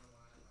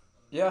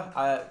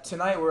 Yeah,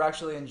 tonight we're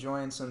actually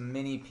enjoying some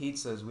mini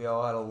pizzas. We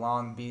all had a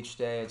long beach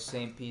day at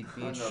St. Pete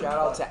Beach. Shout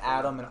out to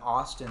Adam and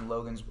Austin,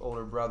 Logan's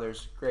older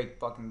brothers. Great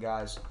fucking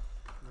guys.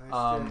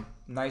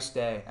 Nice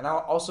day. And I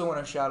also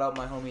want to shout out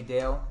my homie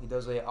Dale. He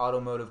does a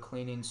automotive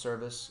cleaning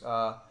service.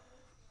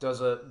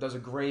 Does a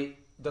great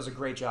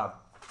job.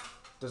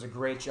 Does a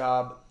great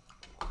job.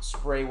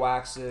 Spray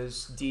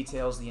waxes,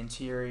 details the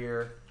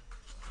interior.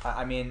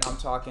 I mean, I'm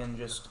talking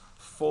just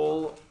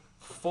full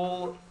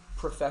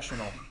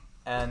professional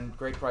and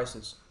great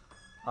prices.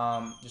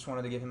 Just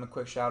wanted to give him a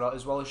quick shout out,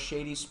 as well as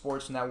Shady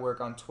Sports Network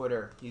on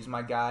Twitter. He's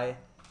my guy.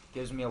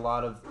 Gives me a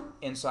lot of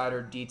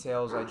insider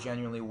details I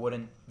genuinely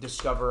wouldn't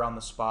discover on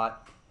the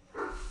spot.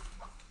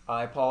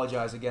 I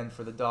apologize again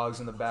for the dogs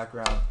in the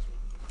background.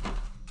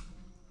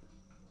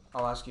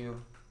 I'll ask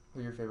you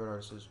who your favorite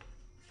artist is.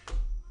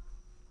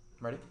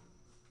 Ready?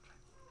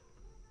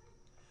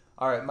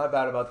 All right, my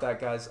bad about that,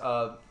 guys.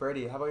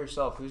 Brady, how about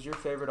yourself? Who's your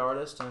favorite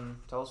artist? And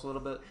tell us a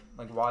little bit,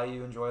 like, why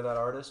you enjoy that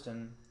artist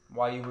and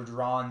why you were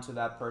drawn to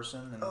that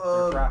person and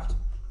your craft.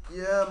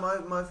 Yeah,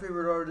 my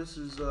favorite artist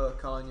is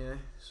Kanye.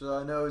 So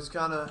I know it's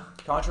kind of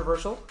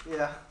Controversial?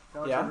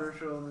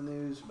 controversial in the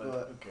news, But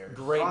but who cares?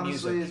 Great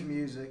honestly, music. his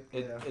music.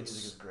 It, yeah. it's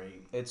Music is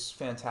great. it's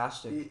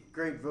fantastic.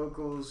 Great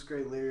vocals,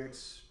 great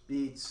lyrics,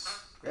 beats,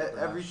 Great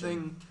production.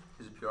 everything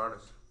He's a pure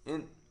artist.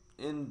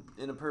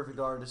 in a perfect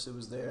artist. It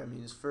was there. I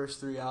mean, his first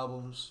 3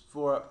 albums,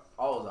 All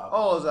his albums.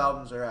 all his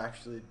albums are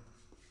actually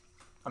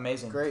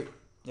Amazing. great.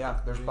 Yeah,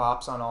 there's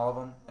bops on all of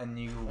them, and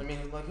you. I mean,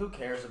 like, who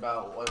cares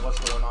about what's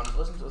going on?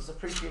 Let's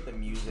appreciate the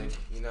music.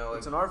 You know, like,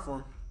 It's an art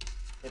form.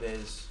 it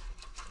is.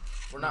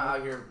 We're not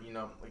out here,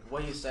 like,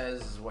 what he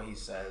says is what he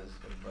says,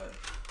 but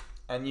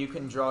And you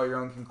can draw your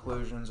own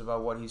conclusions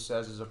about what he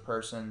says as a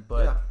person,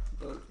 but Yeah,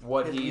 but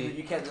what his music, he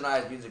you can't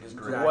deny his music is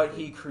great. Exactly. what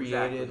he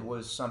created Exactly.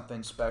 was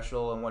something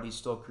special, and what he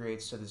still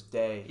creates to this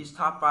day. He's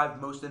top 5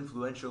 most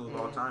influential of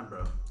all Mhm. time,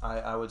 bro.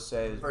 I would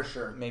say For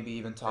sure. maybe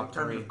even In top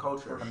terms 3. of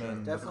culture. I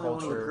mean, the definitely one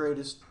of the culture.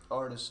 greatest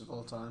artists of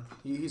all time.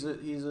 He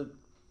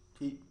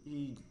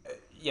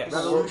Yes. People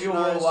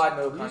Revolutionized worldwide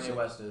know music. Kanye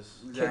West is.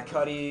 Kid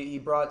Cudi, he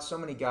brought so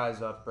many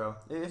guys up, bro.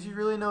 If you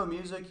really know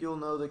music, you'll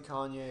know that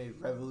Kanye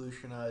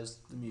revolutionized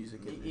the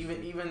music industry.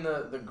 Even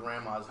the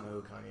grandmas know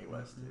who Kanye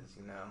West is,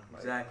 Like,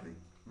 Exactly.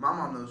 My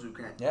mom knows who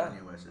Yeah.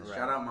 Kanye West is. Right.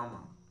 Shout out my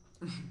mom.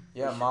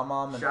 Yeah, my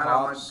mom and Shout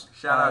pops.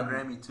 out and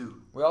Grammy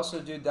too. We also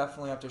do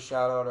definitely have to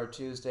shout out our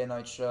Tuesday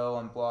night show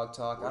on Blog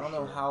Talk. For I don't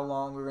know sure. how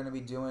long we're going to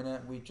be doing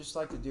it. We just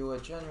like to do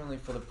it genuinely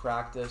for the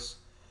practice.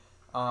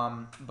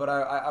 But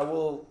I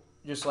will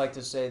just like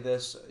to say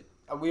this.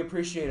 We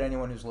appreciate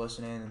anyone who's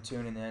listening and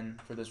tuning in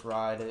for this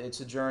ride. It's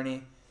a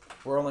journey.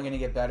 We're only going to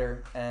get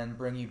better and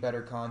bring you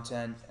better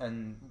content,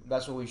 and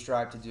that's what we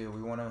strive to do.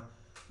 We want to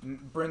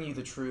bring you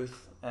the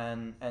truth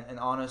and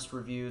honest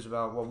reviews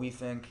about what we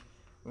think.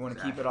 We want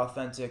to keep it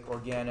authentic,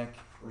 organic,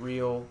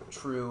 real,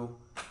 true,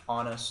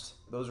 honest.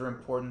 Those are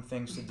important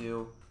things to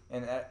do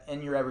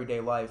in your everyday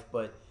life.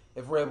 But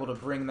if we're able to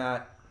bring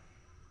that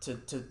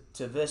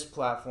to this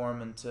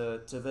platform and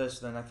to this,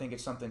 then I think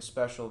it's something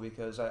special,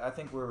 because I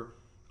think we're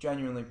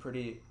genuinely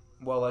pretty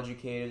well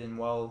educated and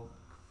well,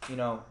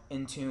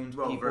 in tuned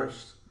Well people.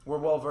 versed. we're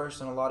well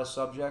versed in a lot of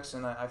subjects,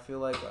 and I feel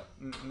like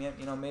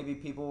maybe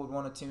people would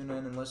want to tune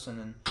in and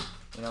listen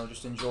and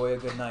just enjoy a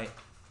good night.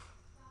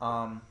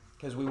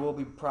 Because we will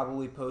be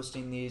probably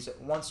posting these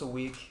once a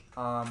week.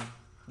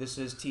 This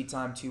is Tea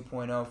Time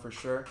 2.0 for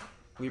sure.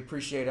 We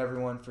appreciate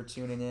everyone for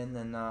tuning in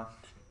and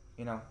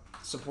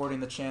supporting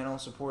the channel,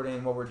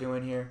 supporting what we're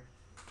doing here,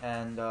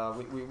 and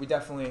we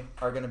definitely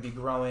are going to be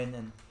growing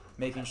and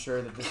making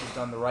sure that this is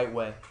done the right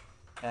way.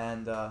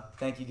 And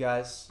thank you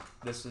guys.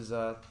 This is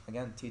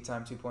again Tea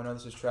Time 2.0.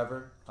 This is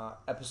Trevor,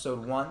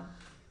 episode 1.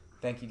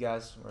 Thank you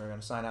guys. We're going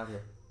to sign out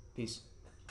here. Peace.